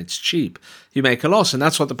sell it when it's cheap, you make a loss. And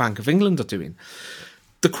that's what the Bank of England are doing.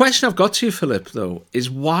 The question I've got to you, Philip, though,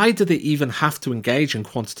 is why do they even have to engage in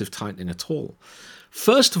quantitative tightening at all?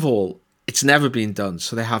 First of all, it's never been done,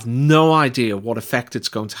 so they have no idea what effect it's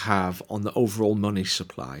going to have on the overall money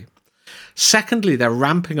supply. Secondly, they're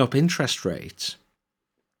ramping up interest rates.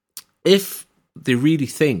 If they really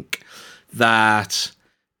think that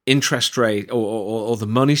interest rate or the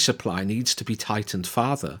money supply needs to be tightened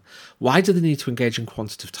further, why do they need to engage in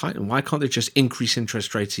quantitative tightening? Why can't they just increase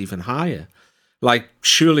interest rates even higher? Like,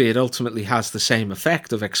 surely it ultimately has the same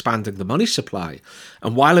effect of expanding the money supply.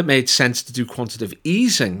 And while it made sense to do quantitative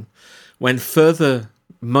easing when further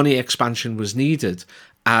money expansion was needed,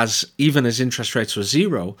 even as interest rates were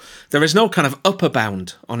zero, there is no kind of upper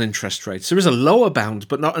bound on interest rates. There is a lower bound,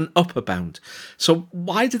 but not an upper bound. So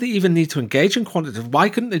why do they even need to engage in quantitative? Why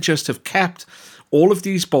couldn't they just have kept all of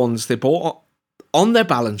these bonds they bought on their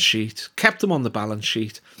balance sheet, kept them on the balance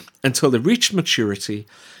sheet until they reached maturity,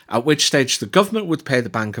 at which stage the government would pay the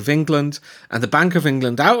Bank of England, and the Bank of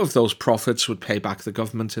England, out of those profits, would pay back the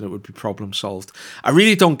government, and it would be problem solved. I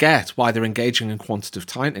really don't get why they're engaging in quantitative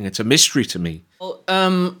tightening. It's a mystery to me.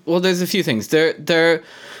 Well, there's a few things.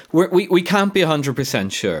 We can't be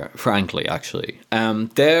 100% sure, frankly, actually.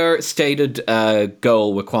 Their stated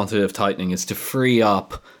goal with quantitative tightening is to free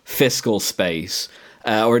up fiscal space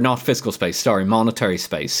or not fiscal space, sorry, monetary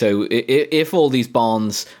space. So if all these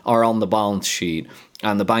bonds are on the balance sheet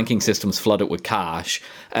and the banking system's flooded with cash,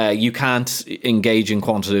 you can't engage in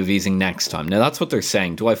quantitative easing next time. Now, that's what they're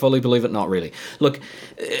saying. Do I fully believe it? Not really. Look,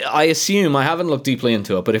 I assume, I haven't looked deeply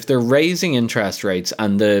into it, but if they're raising interest rates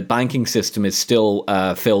and the banking system is still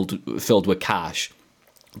filled with cash,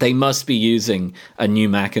 they must be using a new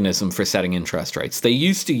mechanism for setting interest rates. They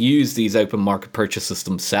used to use these open market purchases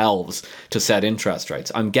themselves to set interest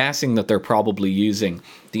rates. I'm guessing that they're probably using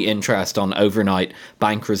the interest on overnight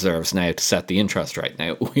bank reserves now to set the interest rate.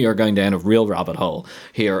 Now, we are going down a real rabbit hole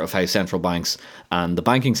here of how central banks and the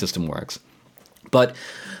banking system works. But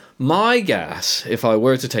my guess, if I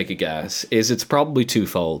were to take a guess, is it's probably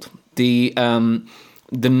twofold. The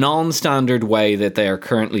non-standard way that they are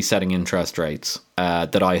currently setting interest rates,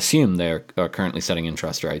 that I assume they are currently setting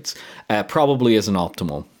interest rates, probably isn't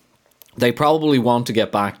optimal. They probably want to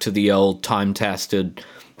get back to the old time-tested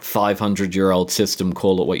 500-year-old system,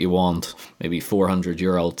 call it what you want, maybe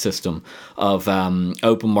 400-year-old system of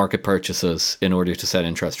open market purchases in order to set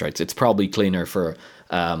interest rates. It's probably cleaner for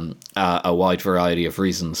a wide variety of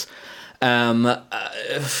reasons.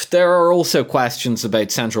 There are also questions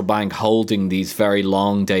about central bank holding these very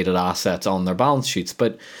long dated assets on their balance sheets,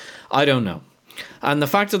 but I don't know. And the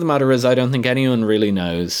fact of the matter is, I don't think anyone really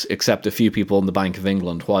knows, except a few people in the Bank of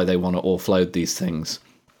England, why they want to offload these things.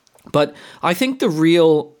 But I think the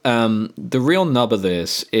real nub of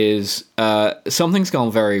this is something's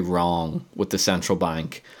gone very wrong with the central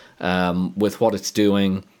bank, with what it's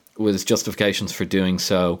doing, with its justifications for doing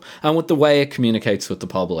so, and with the way it communicates with the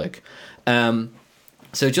public.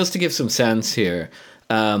 So just to give some sense here,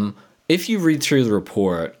 if you read through the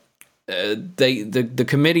report, the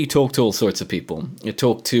committee talked to all sorts of people. It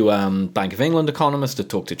talked to Bank of England economists, it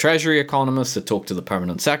talked to Treasury economists, it talked to the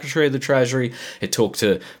Permanent Secretary of the Treasury, it talked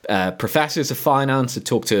to professors of finance, it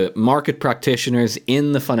talked to market practitioners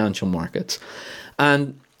in the financial markets.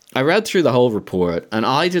 And I read through the whole report, and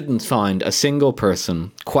I didn't find a single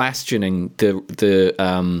person questioning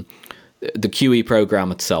the QE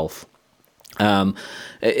program itself.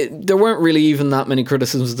 There weren't really even that many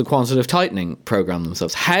criticisms of the quantitative tightening program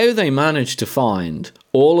themselves. How they managed to find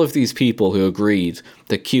all of these people who agreed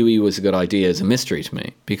that QE was a good idea is a mystery to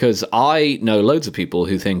me, because I know loads of people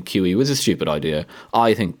who think QE was a stupid idea.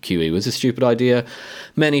 I think QE was a stupid idea.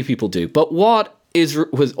 Many people do. But what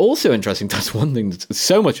was also interesting, that's one thing that's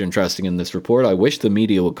so much interesting in this report, I wish the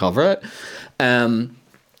media would cover it.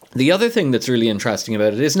 The other thing that's really interesting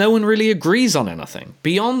about it is no one really agrees on anything.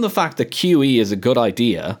 Beyond the fact that QE is a good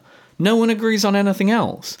idea, no one agrees on anything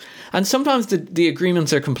else. And sometimes the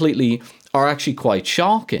agreements are actually quite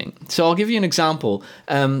shocking. So I'll give you an example.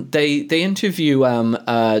 They interview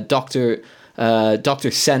Dr.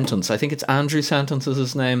 Sentence. I think it's Andrew Sentence is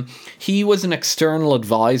his name. He was an external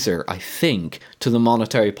advisor, I think, to the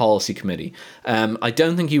Monetary Policy Committee. I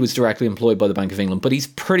don't think he was directly employed by the Bank of England, but he's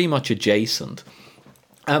pretty much adjacent.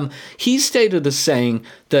 He's stated as saying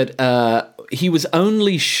that he was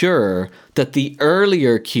only sure that the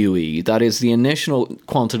earlier QE, that is the initial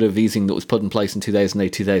quantitative easing that was put in place in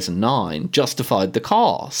 2008, 2009, justified the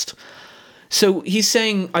cost. So he's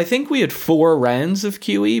saying, I think we had 4 rounds of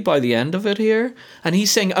QE by the end of it here, and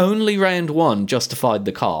he's saying only round 1 justified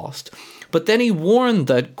the cost. But then he warned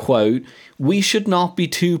that, quote, we should not be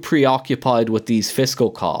too preoccupied with these fiscal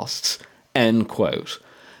costs, end quote.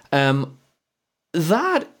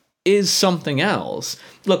 That is something else.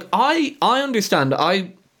 Look, I understand.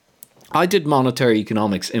 I did monetary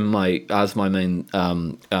economics as my main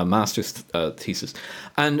master's thesis,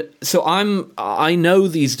 and so I know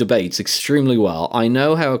these debates extremely well. I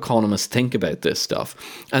know how economists think about this stuff,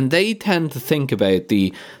 and they tend to think about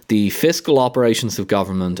the fiscal operations of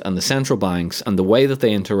government and the central banks and the way that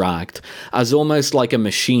they interact as almost like a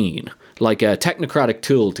machine, like a technocratic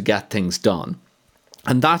tool to get things done.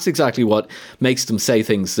 And that's exactly what makes them say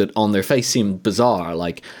things that on their face seem bizarre,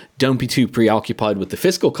 like, don't be too preoccupied with the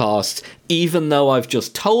fiscal costs, even though I've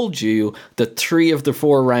just told you that 3 of the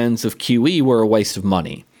 4 rounds of QE were a waste of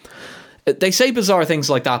money. They say bizarre things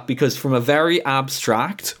like that because from a very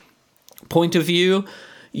abstract point of view,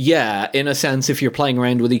 yeah, in a sense, if you're playing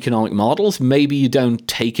around with economic models, maybe you don't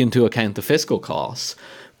take into account the fiscal costs.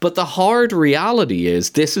 But the hard reality is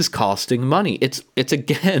this is costing money. It's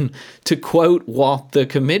again, to quote what the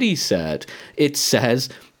committee said, it says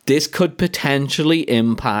this could potentially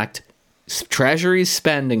impact Treasury's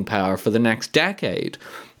spending power for the next decade.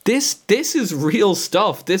 This is real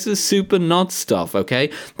stuff. This is super nuts stuff, okay?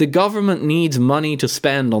 The government needs money to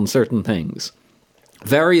spend on certain things.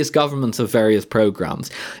 various governments have various programs.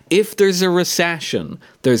 If there's a recession,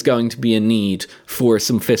 there's going to be a need for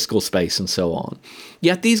some fiscal space and so on.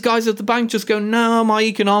 Yet these guys at the bank just go, no, my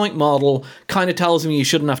economic model kind of tells me you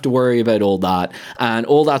shouldn't have to worry about all that. And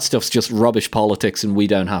all that stuff's just rubbish politics and we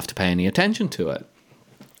don't have to pay any attention to it.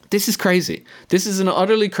 This is crazy. This is an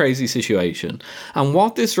utterly crazy situation. And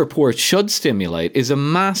what this report should stimulate is a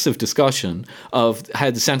massive discussion of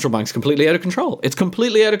how the central bank's completely out of control. It's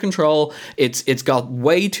completely out of control. It's got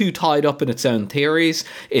way too tied up in its own theories.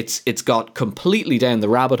 It's got completely down the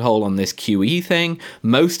rabbit hole on this QE thing.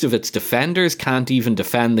 Most of its defenders can't even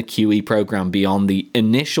defend the QE program beyond the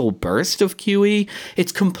initial burst of QE.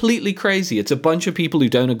 It's completely crazy. It's a bunch of people who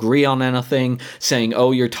don't agree on anything, saying,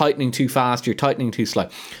 oh, you're tightening too fast, you're tightening too slow.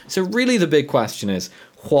 So really the big question is,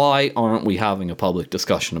 why aren't we having a public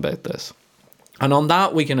discussion about this? And on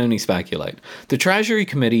that, we can only speculate. The Treasury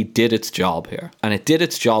Committee did its job here, and it did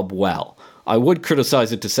its job well. I would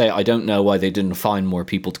criticise it to say I don't know why they didn't find more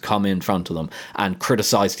people to come in front of them and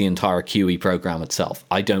criticise the entire QE programme itself.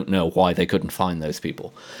 I don't know why they couldn't find those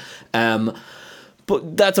people.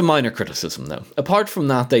 But that's a minor criticism, though. Apart from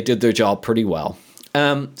that, they did their job pretty well.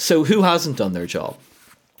 So who hasn't done their job?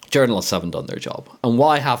 Journalists haven't done their job. And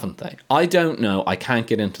why haven't they? I don't know. I can't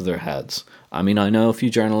get into their heads. I mean, I know a few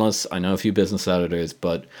journalists, I know a few business editors,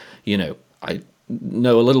 but, you know, I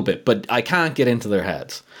know a little bit, but I can't get into their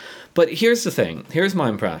heads. But here's the thing. Here's my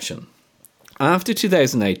impression. After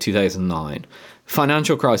 2008, 2009,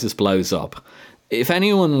 financial crisis blows up. If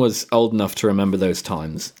anyone was old enough to remember those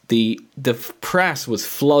times, the press was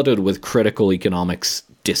flooded with critical economics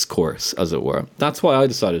discourse, as it were. That's why I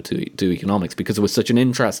decided to do economics, because it was such an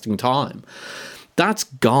interesting time. That's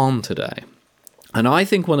gone today. And I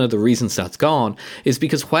think one of the reasons that's gone is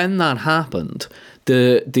because when that happened,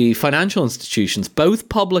 the financial institutions, both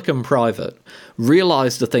public and private,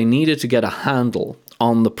 realised that they needed to get a handle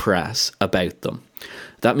on the press about them.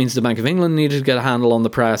 That means the Bank of England needed to get a handle on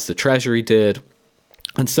the press, the Treasury did,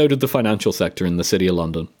 and so did the financial sector in the City of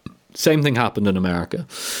London. Same thing happened in America.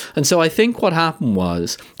 And so I think what happened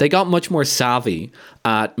was they got much more savvy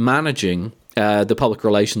at managing the public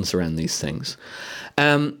relations around these things.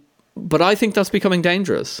 But I think that's becoming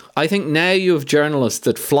dangerous. I think now you have journalists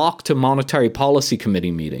that flock to monetary policy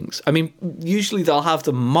committee meetings. I mean, usually they'll have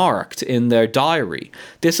them marked in their diary.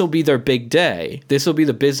 This will be their big day. This will be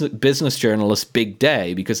the business journalist's big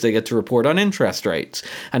day because they get to report on interest rates.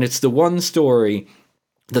 And it's the one story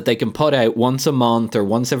that they can put out once a month or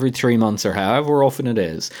once every 3 months or however often it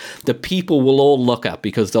is, that people will all look at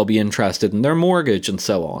because they'll be interested in their mortgage and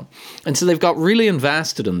so on. And so they've got really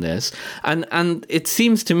invested in this. And it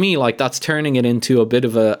seems to me like that's turning it into a bit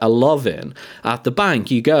of a love-in. At the bank,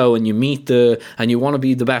 you go and you meet and you want to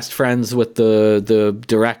be the best friends with the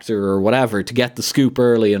director or whatever to get the scoop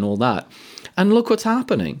early and all that. And look what's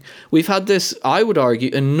happening. We've had this, I would argue,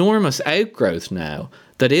 enormous outgrowth now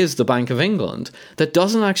that is the Bank of England, that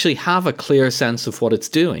doesn't actually have a clear sense of what it's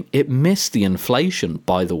doing. It missed the inflation,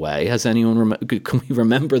 by the way. Has anyone can we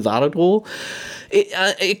remember that at all?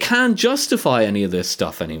 It can't justify any of this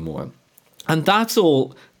stuff anymore. And that's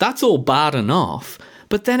all bad enough.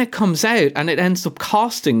 But then it comes out and it ends up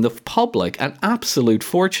costing the public an absolute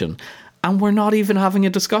fortune. And we're not even having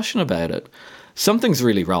a discussion about it. Something's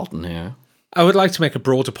really rotten here. I would like to make a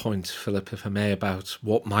broader point, Philip, if I may, about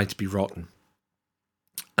what might be rotten.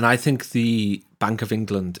 And I think the Bank of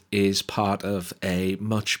England is part of a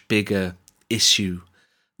much bigger issue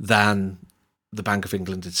than the Bank of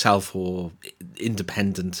England itself or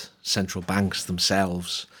independent central banks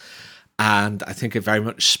themselves. And I think it very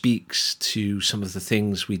much speaks to some of the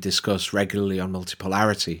things we discuss regularly on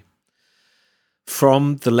multipolarity.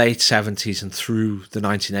 From the late 70s and through the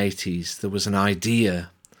 1980s, there was an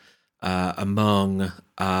idea among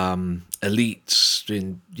elites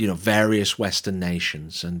in various Western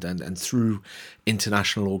nations and through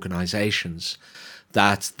international organizations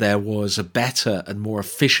that there was a better and more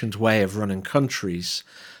efficient way of running countries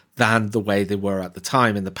than the way they were at the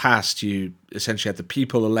time. In the past, you essentially had the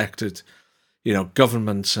people elected,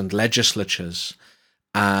 governments and legislatures,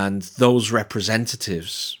 and those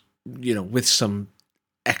representatives, with some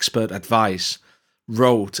expert advice,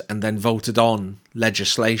 wrote and then voted on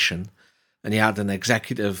legislation, and you had an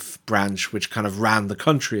executive branch which kind of ran the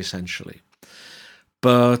country essentially.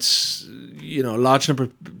 But a large number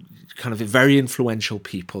of kind of very influential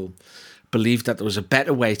people believed that there was a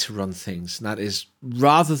better way to run things, and that is,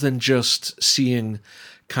 rather than just seeing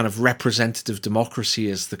kind of representative democracy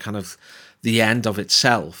as the kind of the end of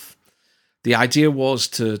itself, the idea was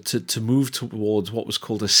to move towards what was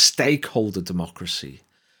called a stakeholder democracy,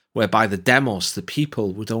 whereby the demos, the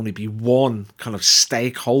people, would only be one kind of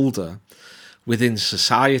stakeholder within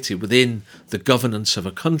society, within the governance of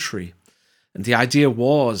a country. And the idea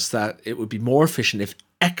was that it would be more efficient if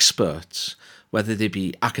experts, whether they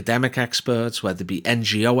be academic experts, whether they be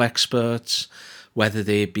NGO experts, whether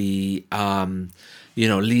they be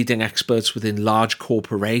leading experts within large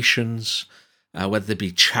corporations, whether they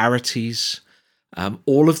be charities,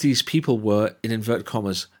 all of these people were, in inverted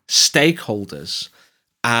commas, stakeholders,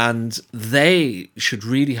 and they should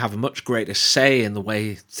really have a much greater say in the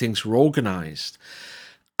way things were organized.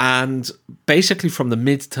 And basically from the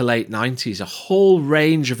mid to late 90s, a whole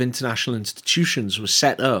range of international institutions were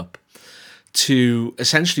set up to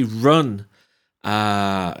essentially run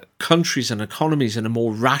countries and economies in a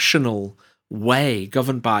more rational way,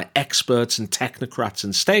 governed by experts and technocrats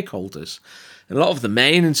and stakeholders. And a lot of the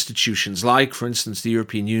main institutions, like, for instance, the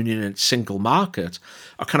European Union and its single market,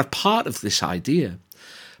 are kind of part of this idea.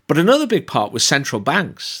 But another big part was central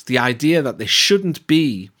banks, the idea that they shouldn't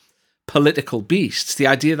be political beasts, the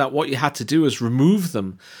idea that what you had to do is remove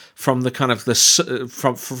them from the kind of the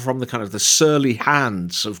surly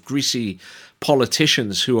hands of greasy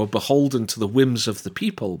politicians who are beholden to the whims of the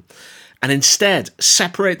people, and instead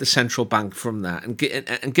separate the central bank from that and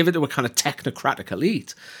give it to a kind of technocratic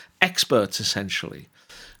elite, experts essentially.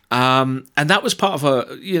 And that was part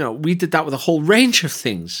of we did that with a whole range of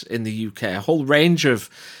things in the UK, a whole range of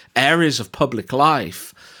areas of public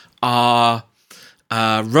life are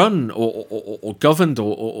run or governed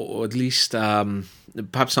or at least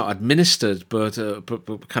perhaps not administered, but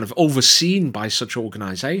kind of overseen by such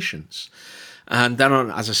organizations. And then,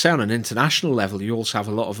 as I say, on an international level, you also have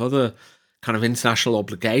a lot of other kind of international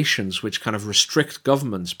obligations which kind of restrict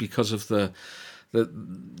governments because of the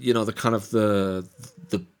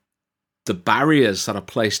barriers that are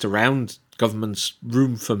placed around government's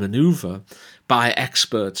room for maneuver by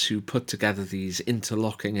experts who put together these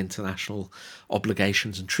interlocking international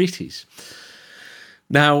obligations and treaties.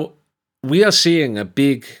 Now, we are seeing a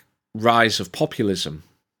big rise of populism,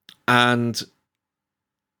 and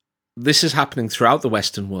this is happening throughout the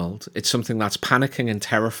Western world. It's something that's panicking and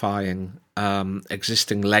terrifying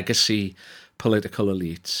existing legacy political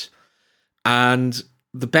elites. And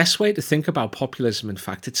the best way to think about populism, in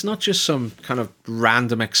fact, it's not just some kind of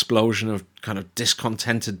random explosion of kind of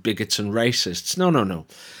discontented bigots and racists. No.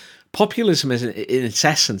 Populism, in its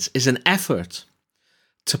essence, is an effort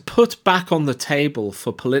to put back on the table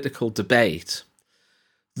for political debate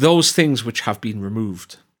those things which have been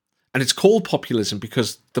removed. And it's called populism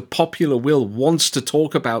because the popular will wants to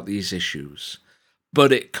talk about these issues,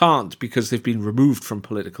 but it can't because they've been removed from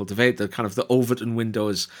political debate. The kind of the Overton window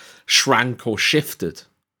is shrank or shifted,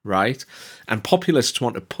 right? And populists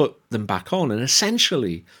want to put them back on. And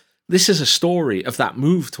essentially, this is a story of that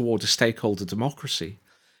move toward a stakeholder democracy.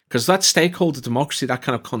 Because that stakeholder democracy, that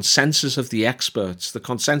kind of consensus of the experts, the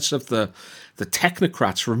consensus of the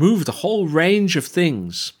technocrats, removed a whole range of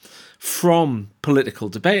things from political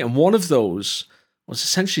debate. And one of those was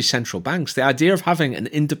essentially central banks. The idea of having an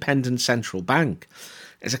independent central bank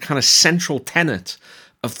is a kind of central tenet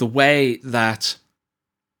of the way that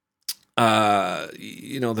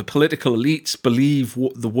the political elites believe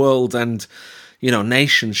the world and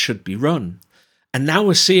nations should be run. And now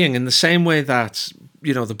we're seeing, in the same way that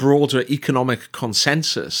the broader economic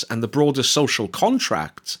consensus and the broader social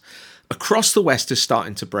contract across the West is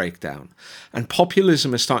starting to break down, and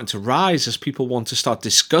populism is starting to rise as people want to start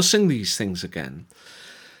discussing these things again.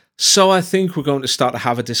 So I think we're going to start to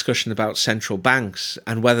have a discussion about central banks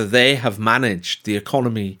and whether they have managed the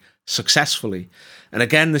economy successfully. And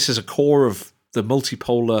again, this is a core of the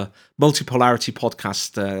multipolarity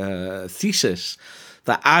podcast thesis,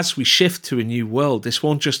 that as we shift to a new world, this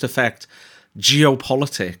won't just affect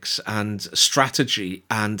geopolitics and strategy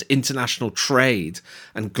and international trade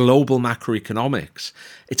and global macroeconomics.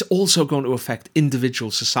 It's also going to affect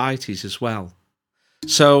individual societies as well.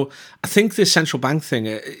 So I think this central bank thing,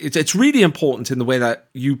 it's really important in the way that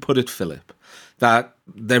you put it, Philip, that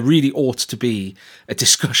there really ought to be a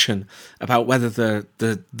discussion about whether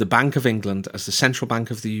the Bank of England, as the central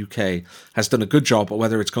bank of the UK, has done a good job, or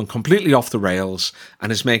whether it's gone completely off the rails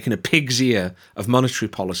and is making a pig's ear of monetary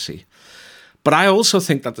policy. But I also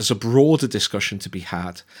think that there's a broader discussion to be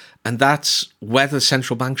had, and that's whether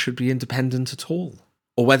central banks should be independent at all,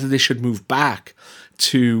 or whether they should move back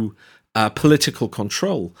to political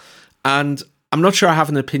control. And I'm not sure I have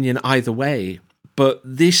an opinion either way, but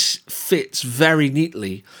this fits very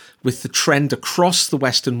neatly with the trend across the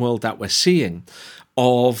Western world that we're seeing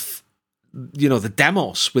of, the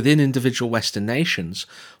demos within individual Western nations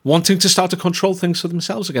wanting to start to control things for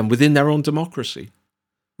themselves again within their own democracy,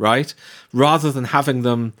 right? Rather than having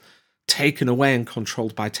them taken away and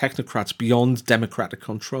controlled by technocrats beyond democratic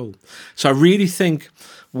control. So I really think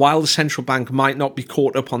while the central bank might not be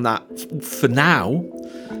caught up on that for now,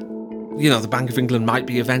 the Bank of England might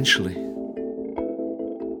be eventually.